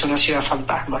noche parece una ciudad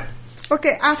fantasma.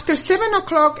 Okay, after 7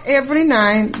 o'clock every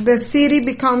night, the city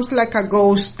becomes like a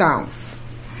ghost town.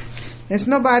 There's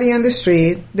nobody on the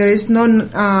street. There is no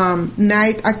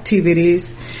night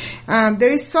activities.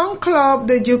 There is some club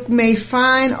that you may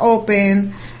find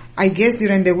open, I guess,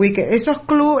 during the weekend. Esos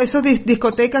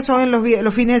discotecas son en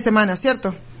los fines de semana,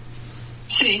 ¿cierto?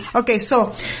 Sí. Okay,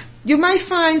 so you might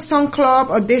find some club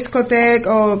or discotheque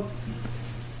or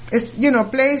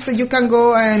place that you can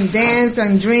go and dance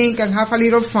and drink and have a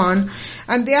little fun,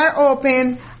 and they are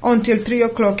open until 3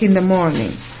 o'clock in the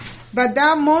morning. But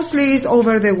that mostly is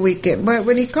over the weekend. But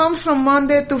when it comes from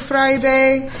Monday to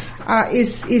Friday,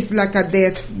 it's like a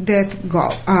dead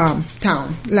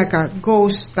town, like a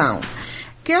ghost town.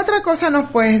 ¿Qué otra cosa nos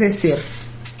puedes decir?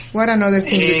 What another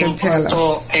thing you can tell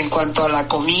us? En cuanto a la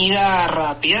comida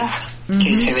rápida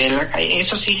que se ve en la calle,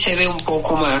 eso sí se ve un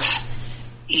poco más.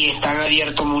 Y están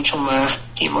abiertos mucho más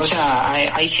tiempo. O sea,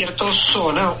 hay ciertas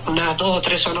zonas, unas 2 o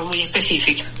 3 zonas muy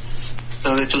específicas,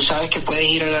 donde tú sabes que puedes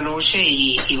ir en la noche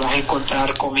y vas a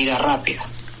encontrar comida rápida.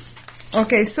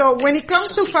 Okay, so when it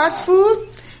comes to fast food,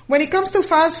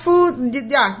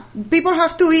 yeah, people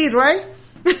have to eat, right?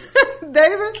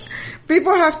 David?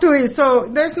 People have to eat, so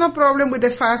there's no problem with the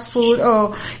fast food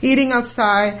or eating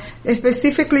outside,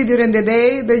 specifically during the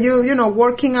day,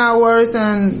 working hours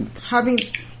and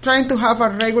trying to have a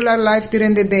regular life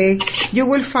during the day, you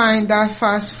will find that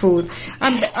fast food.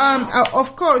 And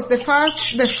of course, the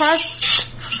fast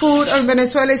food in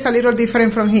Venezuela is a little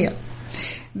different from here.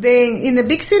 In the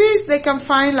big cities, they can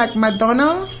find like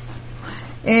McDonald's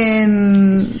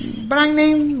and brand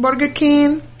name Burger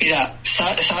King. Mira,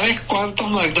 ¿sabes cuántos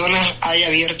McDonald's hay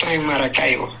abiertos en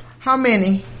Maracaibo? How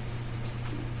many?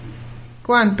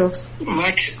 ¿Cuántos?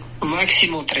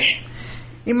 Máximo 3.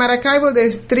 In Maracaibo,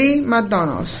 there's 3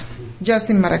 McDonald's, just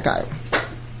in Maracaibo.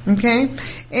 Okay?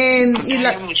 Antes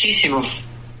había muchísimos.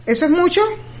 ¿Eso es mucho?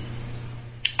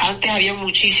 Antes había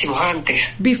muchísimos, antes.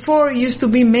 Before it used to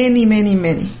be many.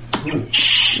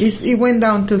 It went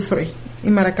down to 3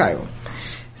 in Maracaibo.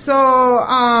 So,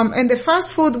 and the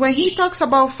fast food, when he talks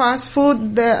about fast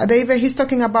food, David, he's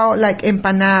talking about like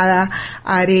empanada,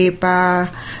 arepa,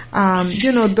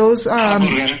 those,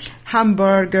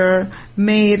 hamburger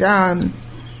made,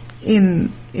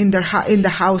 in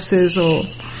the houses, or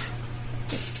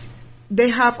they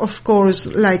have, of course,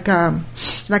 like a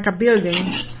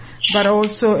building, but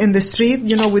also in the street,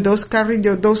 with those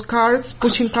carts,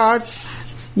 pushing carts.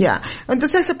 Yeah.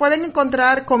 Entonces se pueden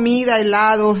encontrar comida,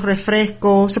 helados,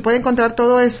 refrescos, se puede encontrar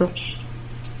todo eso.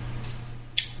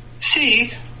 Sí,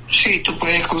 tú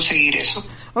puedes conseguir eso.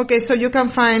 Okay, so you can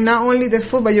find not only the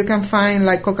food, but you can find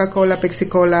like Coca-Cola,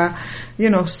 Pepsi-Cola,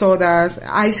 sodas,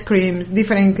 ice creams,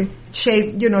 different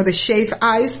shape, the shaved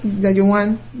ice that you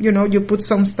want, you put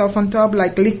some stuff on top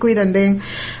like liquid and then,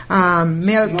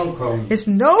 milk. Snow cone. A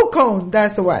snow cone,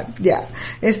 that's the one, yeah.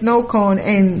 A snow cone,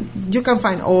 and you can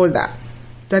find all that.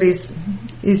 That is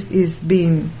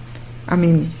being,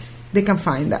 they can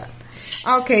find that.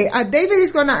 Okay, David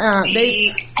is gonna,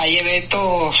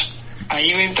 hay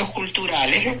eventos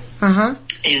culturales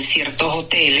en ciertos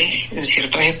hoteles, en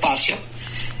ciertos espacios,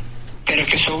 pero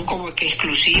que son como que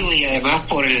exclusivos y además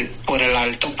por el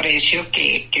alto precio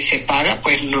que se paga,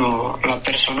 pues no, las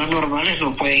personas normales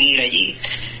no pueden ir allí.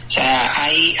 O sea,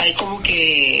 hay como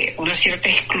que una cierta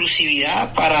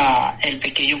exclusividad para el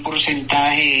pequeño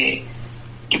porcentaje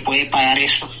que puede pagar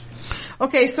eso.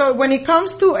 Okay, so when it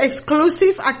comes to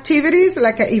exclusive activities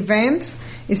like events,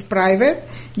 it's private.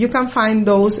 You can find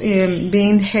those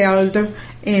being held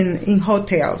in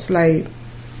hotels, like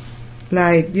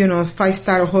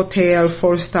 5-star hotel,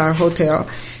 4-star hotel.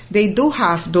 They do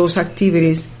have those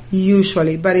activities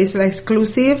usually, but it's like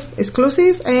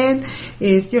exclusive, and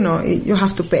it's you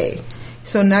have to pay.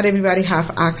 So not everybody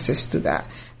have access to that.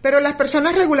 Pero las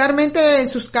personas regularmente en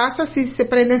sus casas sí se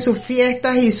prenden sus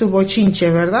fiestas y sus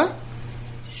bochinches, ¿verdad?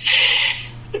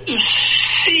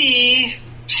 Sí,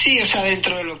 o sea,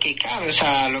 dentro de lo que cabe, o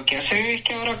sea, lo que hacen es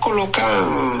que ahora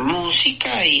colocan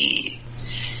música y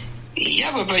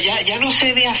ya, pero ya no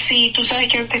se ve así. Tú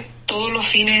sabes que antes todos los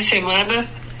fines de semana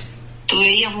tú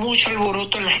veías mucho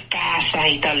alboroto en las casas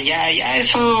y tal, ya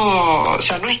eso, o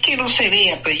sea, no es que no se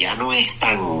vea, pero ya no es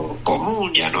tan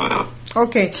común, ya no.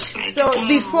 Okay, so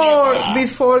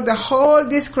before the whole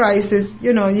this crisis,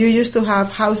 you used to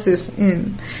have houses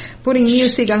in putting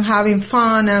music and having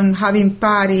fun and having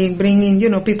party, bringing,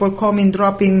 people coming,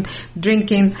 dropping,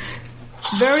 drinking,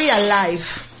 very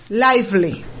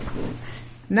lively.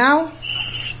 Now,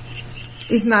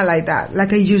 it's not like that,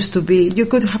 like it used to be. You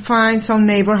could find some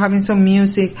neighbor having some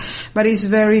music, but it's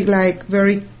very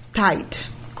tight,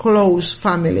 close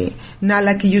family. Not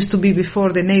like it used to be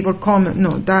before the neighbor come.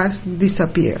 No, that's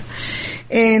disappeared.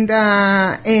 And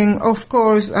of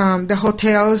course, the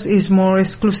hotels is more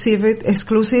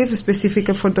exclusive,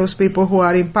 specific for those people who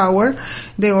are in power.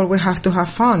 They always have to have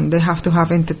fun. They have to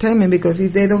have entertainment, because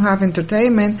if they don't have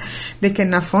entertainment, they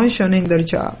cannot function in their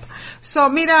job. So,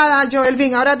 mira,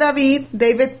 Joelvin, ahora David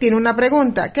tiene una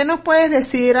pregunta. ¿Qué nos puedes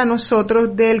decir a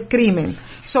nosotros del crimen?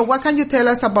 So, what can you tell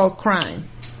us about crime?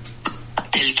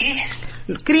 ¿El qué?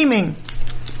 Crimen.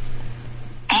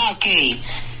 Okay.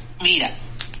 Mira,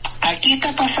 aquí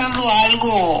está pasando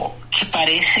algo que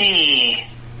parece,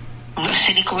 no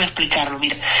sé ni cómo explicarlo.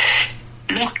 Mira,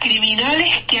 los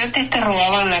criminales que antes te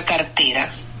robaban la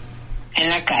cartera en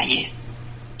la calle,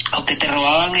 o que te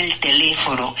robaban el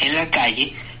teléfono en la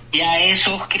calle, ya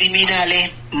esos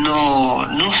criminales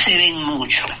no se ven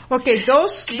mucho. Okay,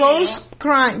 those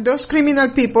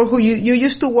criminal people who you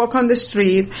used to walk on the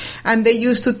street and they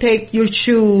used to take your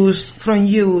shoes from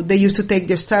you, they used to take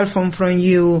your cell phone from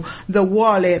you, the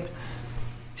wallet.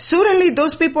 Suddenly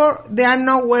those people, they are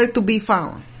nowhere to be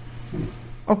found.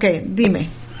 Okay, dime.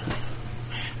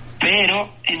 Pero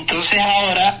entonces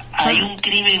ahora hay un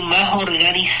crimen más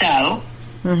organizado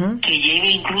que llega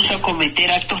incluso a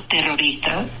cometer actos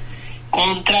terroristas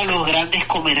contra los grandes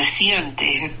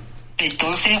comerciantes.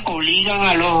 Entonces obligan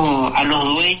a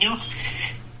los dueños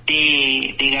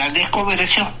de grandes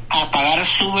comercios a pagar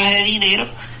sumas de dinero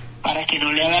para que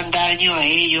no le hagan daño a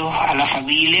ellos, a la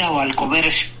familia o al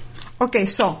comercio. Okay,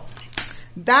 so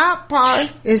that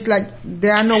part is like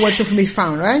they are nowhere to be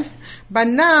found, right? But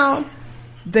now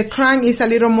the crime is a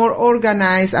little more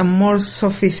organized and more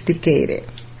sophisticated.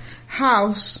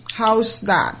 How's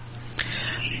that?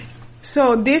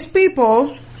 So these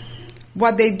people,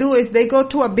 what they do is they go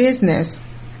to a business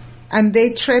and they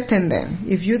threaten them.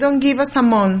 If you don't give us a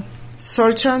month,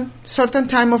 certain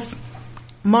time of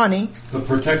money. The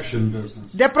protection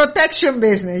business. The protection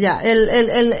business, yeah.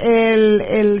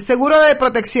 El seguro de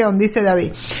protección, dice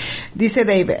David. Dice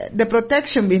David. The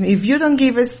protection business. If you don't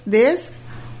give us this,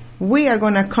 we are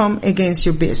gonna come against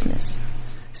your business.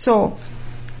 So,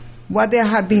 what they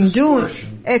have been doing,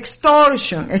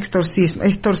 extortion.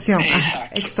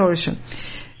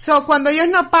 So, cuando ellos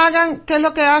no pagan, ¿qué es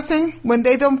lo que hacen? When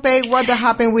they don't pay, what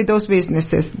happen with those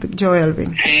businesses,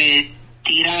 Joelvin?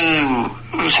 Tiran,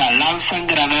 o sea, lanzan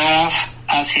granadas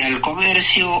hacia el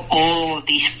comercio o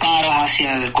disparos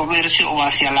hacia el comercio o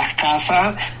hacia las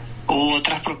casas u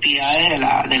otras propiedades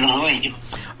de los dueños.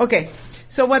 Okay,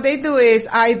 so what they do is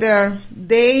either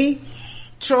they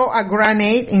throw a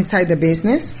grenade inside the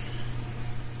business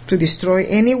to destroy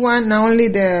anyone, not only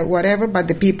the whatever, but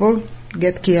the people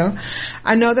get killed.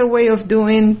 Another way of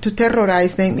doing to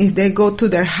terrorize them is they go to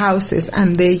their houses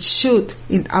and they shoot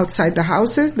outside the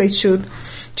houses. They shoot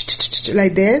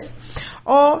like this,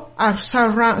 or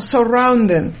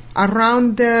surrounding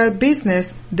around the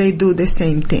business. They do the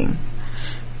same thing.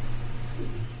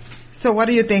 So what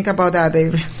do you think about that,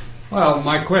 David? Well,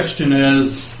 my question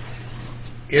is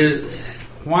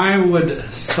why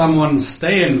would someone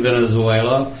stay in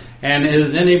Venezuela? And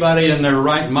is anybody in their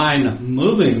right mind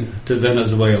moving to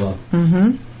Venezuela?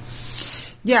 Mm-hmm.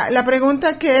 La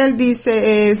pregunta que él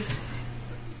dice es,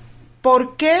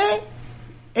 ¿por qué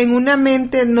en una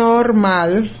mente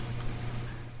normal,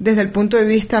 desde el punto de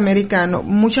vista americano,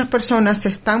 muchas personas se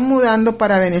están mudando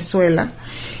para Venezuela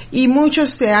y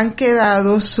muchos se han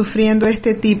quedado sufriendo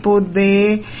este tipo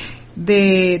de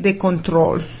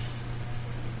control?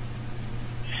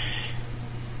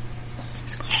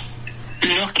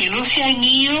 Los que no se han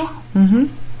ido,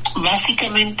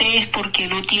 básicamente es porque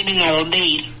no tienen a dónde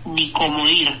ir, ni cómo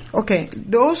ir. Okay,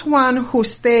 those one who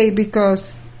stay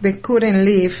because they couldn't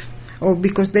leave, or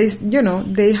because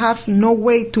they have no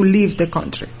way to leave the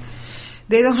country.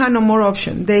 They don't have no more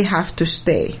option. They have to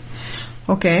stay.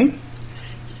 Okay,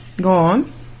 go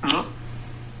on. ¿No?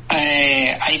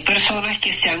 Hay personas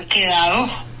que se han quedado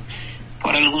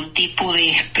por algún tipo de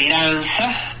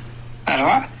esperanza,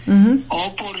 ¿verdad?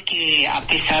 O porque a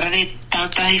pesar de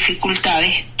tantas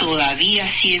dificultades todavía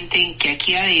sienten que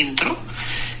aquí adentro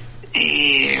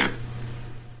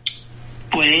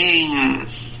pueden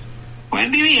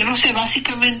vivir, no sé,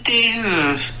 básicamente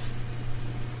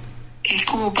es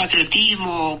como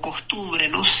patriotismo, costumbre,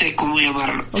 no sé cómo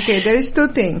llamarlo. Okay, there is two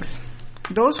things.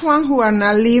 Those ones who are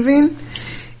not leaving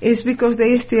is because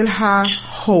they still have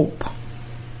hope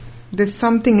that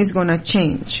something is gonna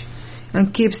change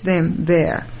and keeps them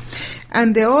there.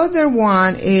 And the other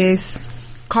one is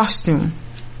custom.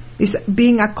 It's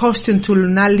being accustomed to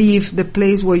not leave the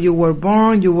place where you were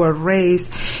born, you were raised.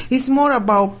 It's more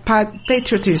about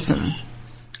patriotism.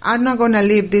 I'm not gonna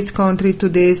leave this country to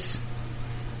this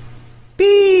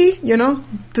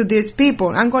to these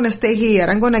people. I'm gonna stay here.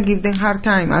 I'm gonna give them hard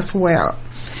time as well.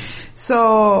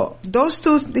 So those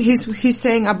two, he's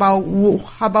saying about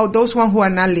those ones who are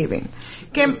not leaving.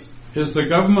 Is the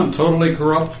government totally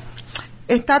corrupt?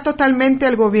 ¿Está totalmente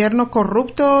el gobierno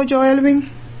corrupto, Joelvin?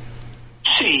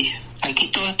 Sí, aquí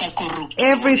todo está corrupto.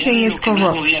 Everything is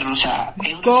corrupt. Gobierno, o sea,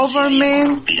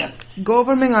 government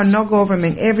or no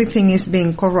government, everything is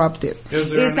being corrupted.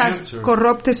 Is there an answer?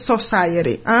 Corrupted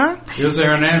society. Is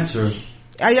there an answer?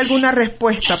 ¿Hay alguna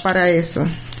respuesta para eso?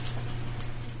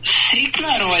 Sí,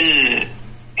 claro,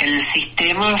 el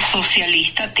sistema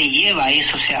socialista te lleva a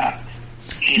eso, o sea,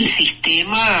 el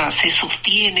sistema se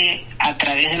sostiene a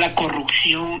través de la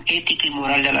corrupción ética y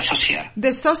moral de la sociedad.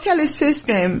 The socialist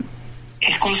system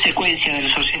es consecuencia del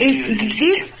socialismo.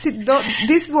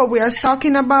 This what we are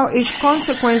talking about is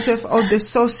consequence of the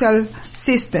social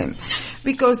system,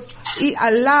 because it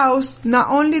allows not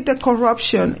only the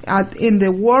corruption in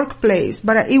the workplace,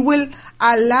 but it will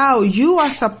allow you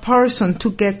as a person to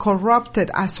get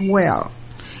corrupted as well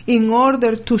in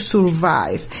order to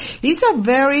survive. It's a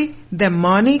very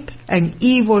demonic and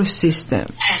evil system,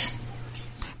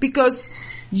 because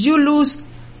you lose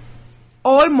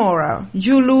all moral,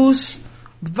 you lose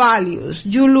values,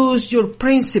 you lose your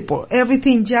principle,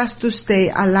 everything just to stay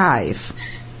alive,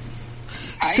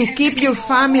 to keep your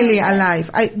family alive.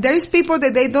 There is people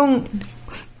that they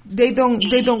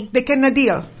cannot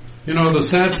deal. You know, the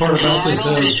sad part about this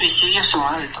is,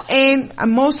 and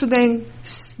most of them,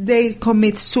 they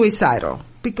commit suicidal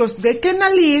because they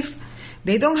cannot live.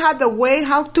 They don't have the way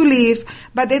how to live,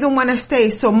 but they don't want to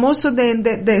stay. So most of them,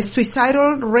 the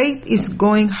suicidal rate is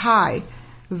going high,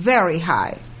 very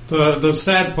high. The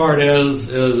sad part is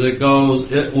it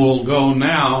will go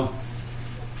now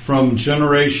from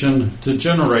generation to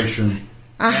generation.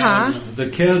 And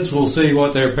the kids will see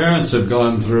what their parents have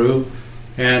gone through.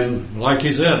 And like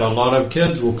you said, a lot of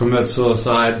kids will commit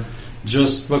suicide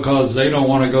just because they don't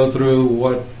want to go through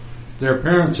what their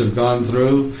parents have gone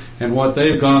through and what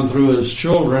they've gone through as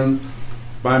children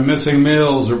by missing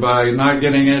meals or by not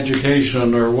getting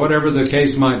education or whatever the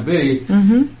case might be.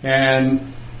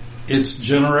 And it's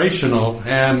generational.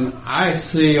 And I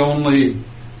see only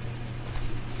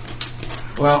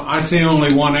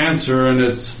one answer, and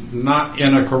it's not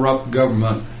in a corrupt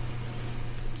government.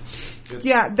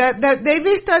 David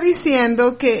está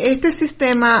diciendo que este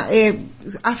sistema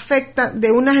afecta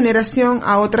de una generación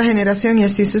a otra generación y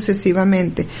así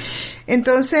sucesivamente.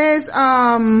 Entonces,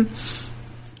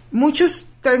 muchos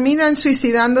terminan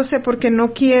suicidándose porque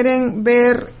no quieren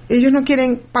ellos no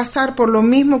quieren pasar por lo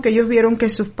mismo que ellos vieron que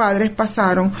sus padres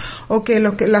pasaron o que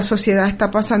lo que la sociedad está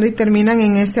pasando y terminan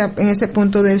en ese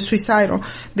punto del suicidio.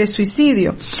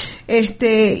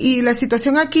 Y la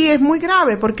situación aquí es muy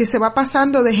grave porque se va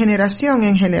pasando de generación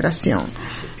en generación.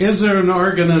 Is there an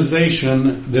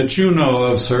organization that you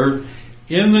know of, sir,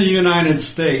 in the United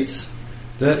States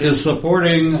that is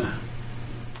supporting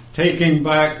taking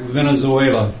back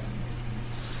Venezuela?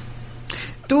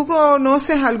 ¿Tú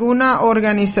conoces alguna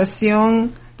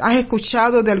organización, has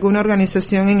escuchado de alguna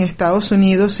organización en Estados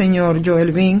Unidos, señor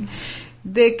Joel Vin,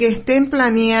 de que estén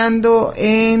planeando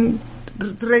en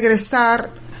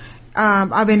regresar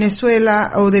a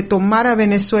Venezuela o de tomar a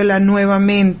Venezuela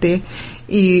nuevamente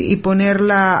y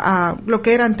ponerla a lo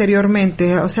que era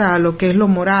anteriormente, o sea, lo que es lo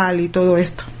moral y todo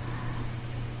esto?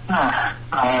 La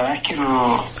verdad es que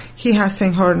no. He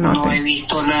hasn't heard nothing. No he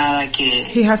visto nada que.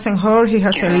 He hasn't heard. He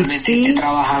hasn't seen. Esté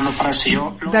trabajando para eso.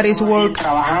 Yo that is work.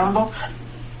 Trabajando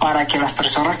para que las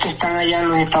personas que están allá en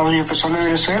los Estados Unidos, que son de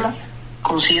Venezuela,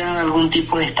 consigan algún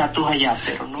tipo de estatus allá.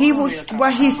 Pero no.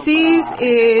 What he sees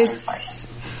is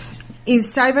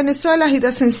inside Venezuela. He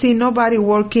doesn't see nobody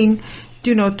working,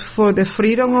 for the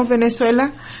freedom of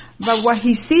Venezuela. But what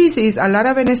he sees is a lot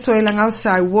of Venezuelans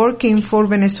outside working for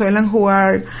Venezuelans who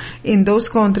are in those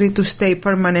countries to stay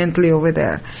permanently over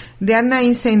there. They are not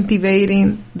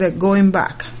incentivizing the going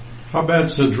back. How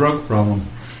bad's the drug problem?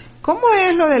 ¿Cómo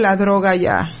es lo de la droga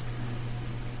allá?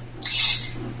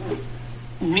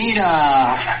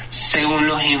 Mira, según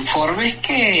los informes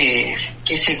que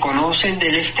se conocen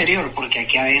del exterior, porque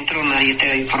aquí adentro nadie te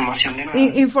da información de nada.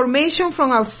 Information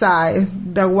from outside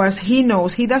he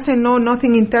knows. He doesn't know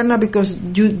nothing internal because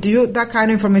that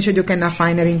kind of information you cannot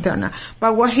find it internal.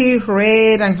 But what he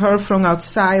read and heard from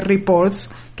outside reports,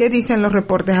 ¿qué dicen los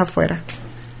reportes afuera?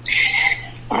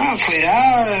 Bueno,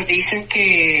 afuera dicen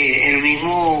que el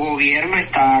mismo gobierno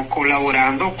está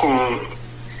colaborando con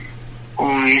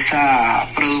esa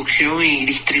producción y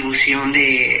distribución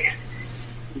de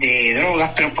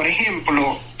drogas, pero por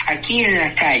ejemplo, aquí en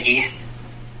la calle,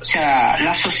 o sea,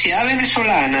 la sociedad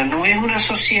venezolana no es una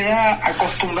sociedad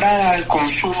acostumbrada al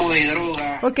consumo de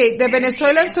drogas. Okay, the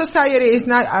Venezuelan society is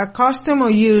not accustomed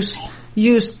or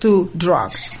used to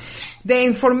drugs. The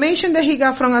information that he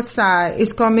got from outside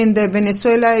is coming that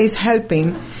Venezuela is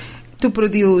helping to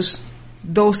produce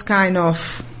those kind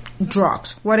of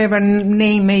drugs, whatever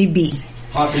name may be.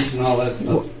 Poppies and all that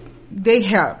stuff. They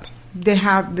help. They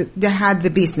had the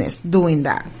business doing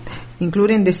that,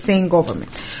 including the same government.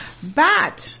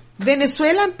 But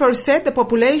Venezuelan per se, the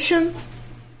population,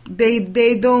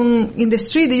 they don't, in the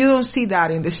street, you don't see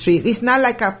that in the street. It's not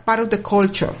like a part of the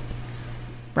culture.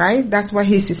 Right? That's what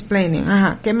he's explaining.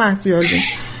 Ajá. ¿Qué más, Jordan?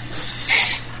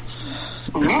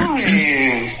 No,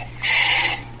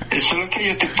 eso es lo que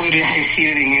yo te podría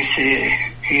decir en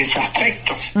ese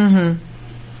aspecto. Mm-hmm.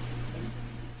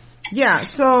 Yeah,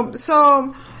 so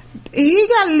he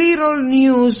got little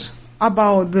news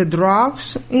about the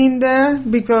drugs in there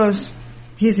because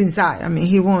he's inside. I mean,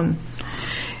 he won't.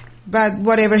 But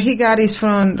whatever he got is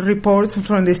from reports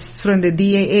from the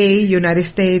DAA, United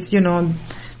States,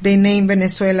 they named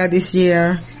Venezuela this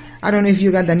year. I don't know if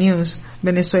you got the news.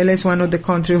 Venezuela is one of the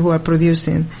countries who are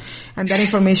producing. And that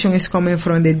information is coming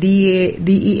from the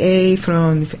DEA,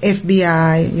 from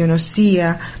FBI,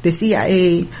 CIA, the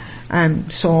CIA,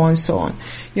 and so on, so on.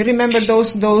 You remember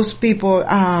those people,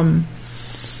 the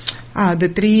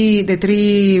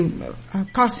three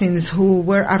cousins who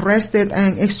were arrested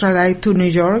and extradited to New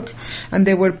York, and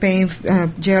they were paying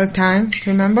jail time.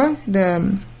 Remember,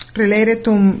 related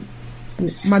to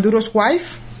Maduro's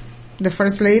wife, the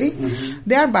first lady. Mm-hmm.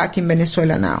 They are back in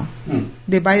Venezuela now.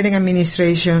 The Biden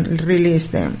administration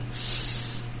released them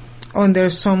under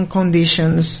some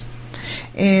conditions.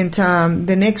 And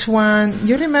the next one,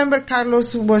 you remember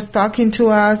Carlos was talking to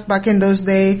us back in those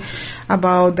days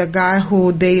about the guy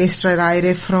who they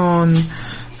extradited from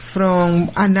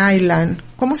an island.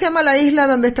 ¿Cómo se llama la isla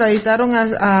donde extraditaron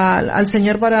al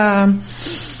señor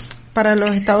para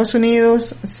los Estados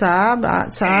Unidos? Saab.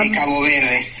 Cabo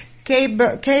Verde.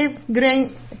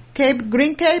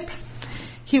 Green Cape.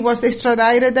 He was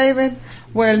extradited, David.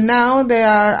 Well, now they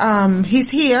are, he's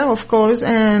here, of course,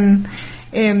 and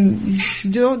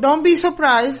don't be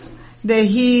surprised that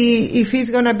if he's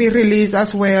gonna be released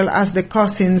as well as the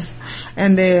cousins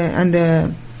and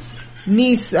the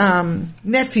niece,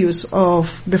 nephews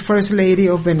of the First Lady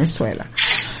of Venezuela.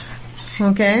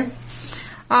 Okay?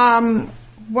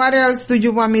 What else do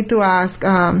you want me to ask?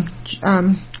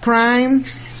 Crime.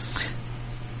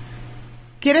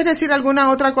 ¿Quieres decir alguna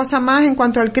otra cosa más en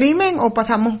cuanto al crimen o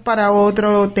pasamos para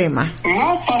otro tema?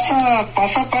 No,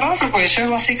 pasa para otro, pues eso es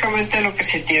básicamente lo que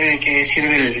se tiene que decir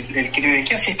del crimen.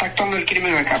 ¿Qué así está actuando el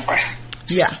crimen acá, pues?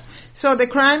 Yeah. So the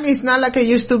crime is not like it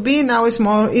used to be, now it's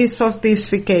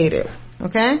sophisticated.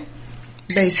 Okay?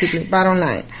 Basically, bottom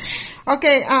line.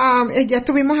 Okay, ya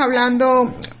estuvimos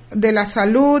hablando de la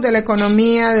salud, de la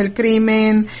economía, del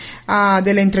crimen,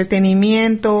 del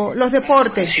entretenimiento, los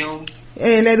deportes.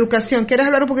 La educación. ¿Quieres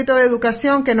hablar un poquito de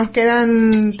educación? Que nos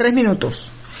quedan 3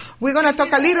 minutos. We're gonna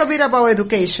talk a little bit about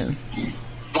education.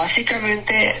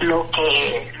 Básicamente lo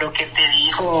que te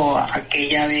dijo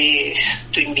aquella vez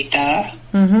tu invitada,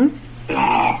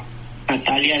 la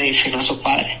Natalia de Fenazo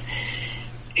Padre,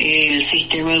 el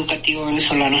sistema educativo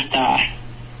venezolano está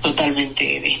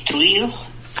totalmente destruido.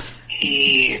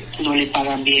 No le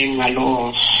pagan bien a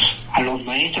los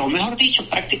maestros, o mejor dicho,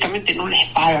 prácticamente no les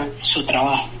pagan su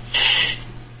trabajo.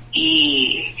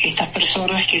 Y estas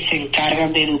personas que se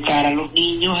encargan de educar a los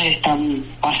niños están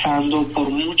pasando por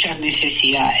muchas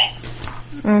necesidades.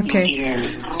 Okay. No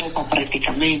tienen ropa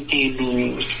prácticamente,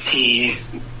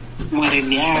 mueren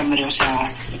de hambre, o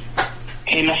sea,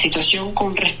 la situación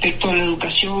con respecto a la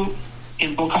educación,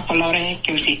 en pocas palabras, es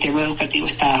que el sistema educativo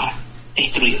está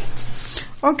destruido.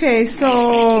 Okay,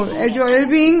 so Joel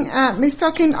Bean is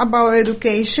talking about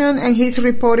education, and he's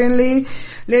reportedly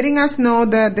letting us know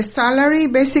that the salary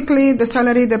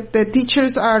that the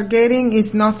teachers are getting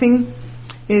is nothing,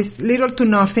 is little to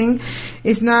nothing.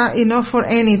 It's not enough for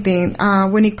anything.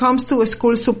 When it comes to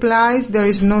school supplies, there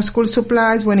is no school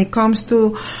supplies. When it comes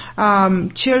to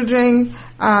children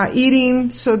eating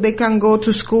so they can go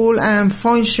to school and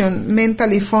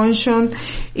mentally function,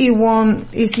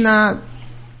 it's not.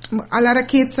 A lot of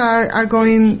kids are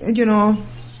going,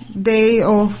 day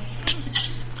or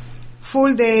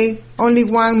full day, only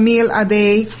one meal a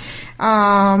day.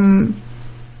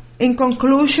 In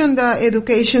conclusion, the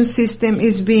education system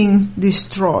is being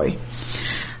destroyed.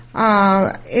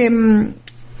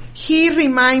 He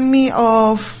remind me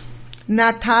of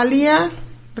Natalia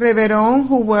Reveron,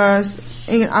 who was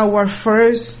in our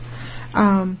first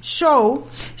show.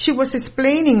 She was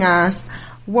explaining us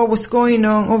what was going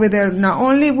on over there, not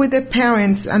only with the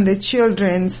parents and the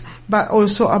children, but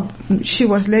also she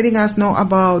was letting us know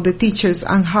about the teachers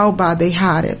and how bad they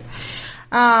had it.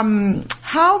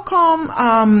 How come,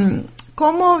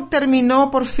 ¿cómo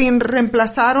terminó por fin?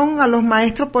 ¿Reemplazaron a los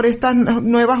maestros por esta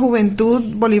nueva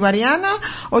juventud bolivariana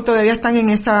o todavía están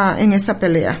en esa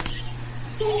pelea?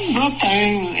 No,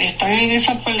 están en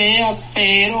esa pelea,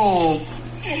 pero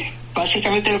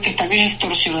básicamente lo que están es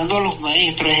extorsionando a los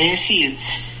maestros, es decir,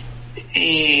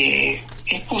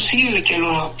 es posible que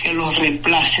los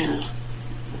reemplacen,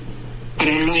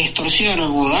 pero los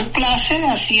extorsionan o dan clases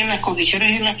así en las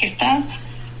condiciones en las que están,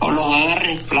 o los van a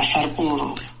reemplazar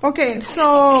por... Okay,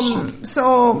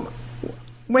 so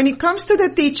when it comes to the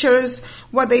teachers,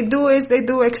 what they do is they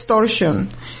do extortion.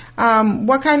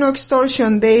 What kind of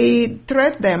extortion? They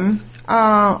threat them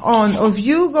if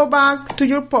you go back to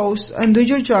your post and do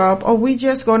your job, or we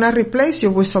just gonna replace you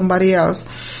with somebody else.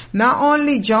 Not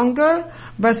only younger,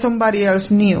 but somebody else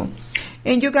new.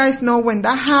 And you guys know when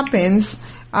that happens,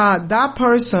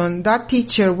 that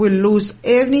teacher will lose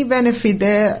any benefit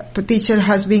the teacher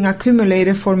has been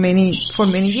accumulated for many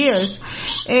years,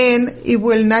 and it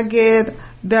will not get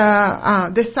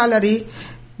the salary,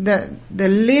 the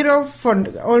little for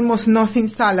almost nothing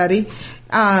salary,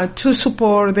 to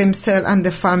support themselves and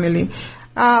the family.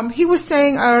 He was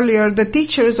saying earlier, the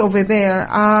teachers over there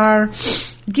are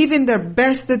giving their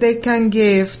best that they can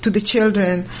give to the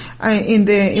children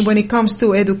when it comes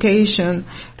to education,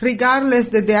 regardless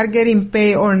that they are getting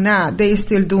paid or not, they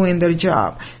still doing their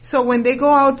job. So when they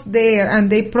go out there and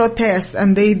they protest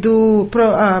and they do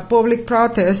public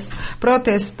protest,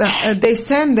 they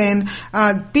send in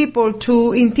people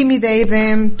to intimidate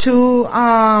them, to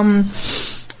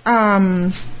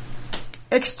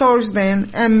extort them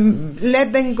and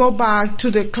let them go back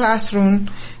to the classroom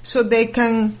so they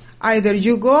can either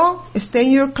you go, stay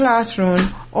in your classroom,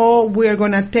 or we're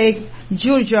gonna take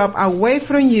your job away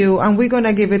from you and we're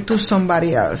gonna give it to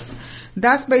somebody else.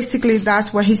 That's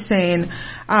what he's saying.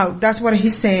 That's what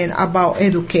he's saying about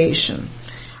education.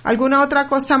 ¿Alguna otra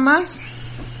cosa más?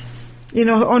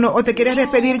 ¿O te quieres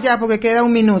despedir ya porque queda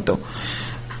 1 minuto?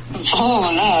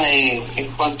 No, nada,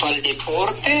 en cuanto al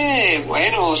deporte,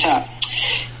 bueno, o sea,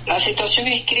 La situación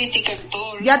es crítica en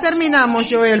todo. Ya terminamos,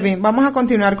 Joelvin. Vamos a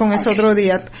continuar con ese otro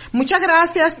día. Muchas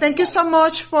gracias. Thank you so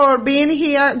much for being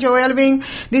here, Joelvin.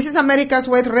 This is America's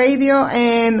Web Radio,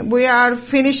 and we are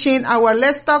finishing our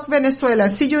Let's Talk Venezuela.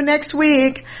 See you next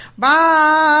week.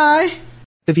 Bye.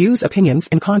 The views, opinions,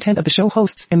 and content of the show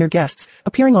hosts and their guests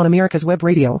appearing on America's Web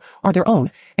Radio are their own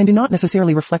and do not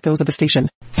necessarily reflect those of the station.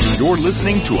 You're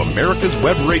listening to America's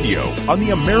Web Radio on the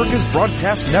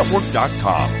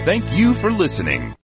AmericasBroadcastNetwork.com. Thank you for listening.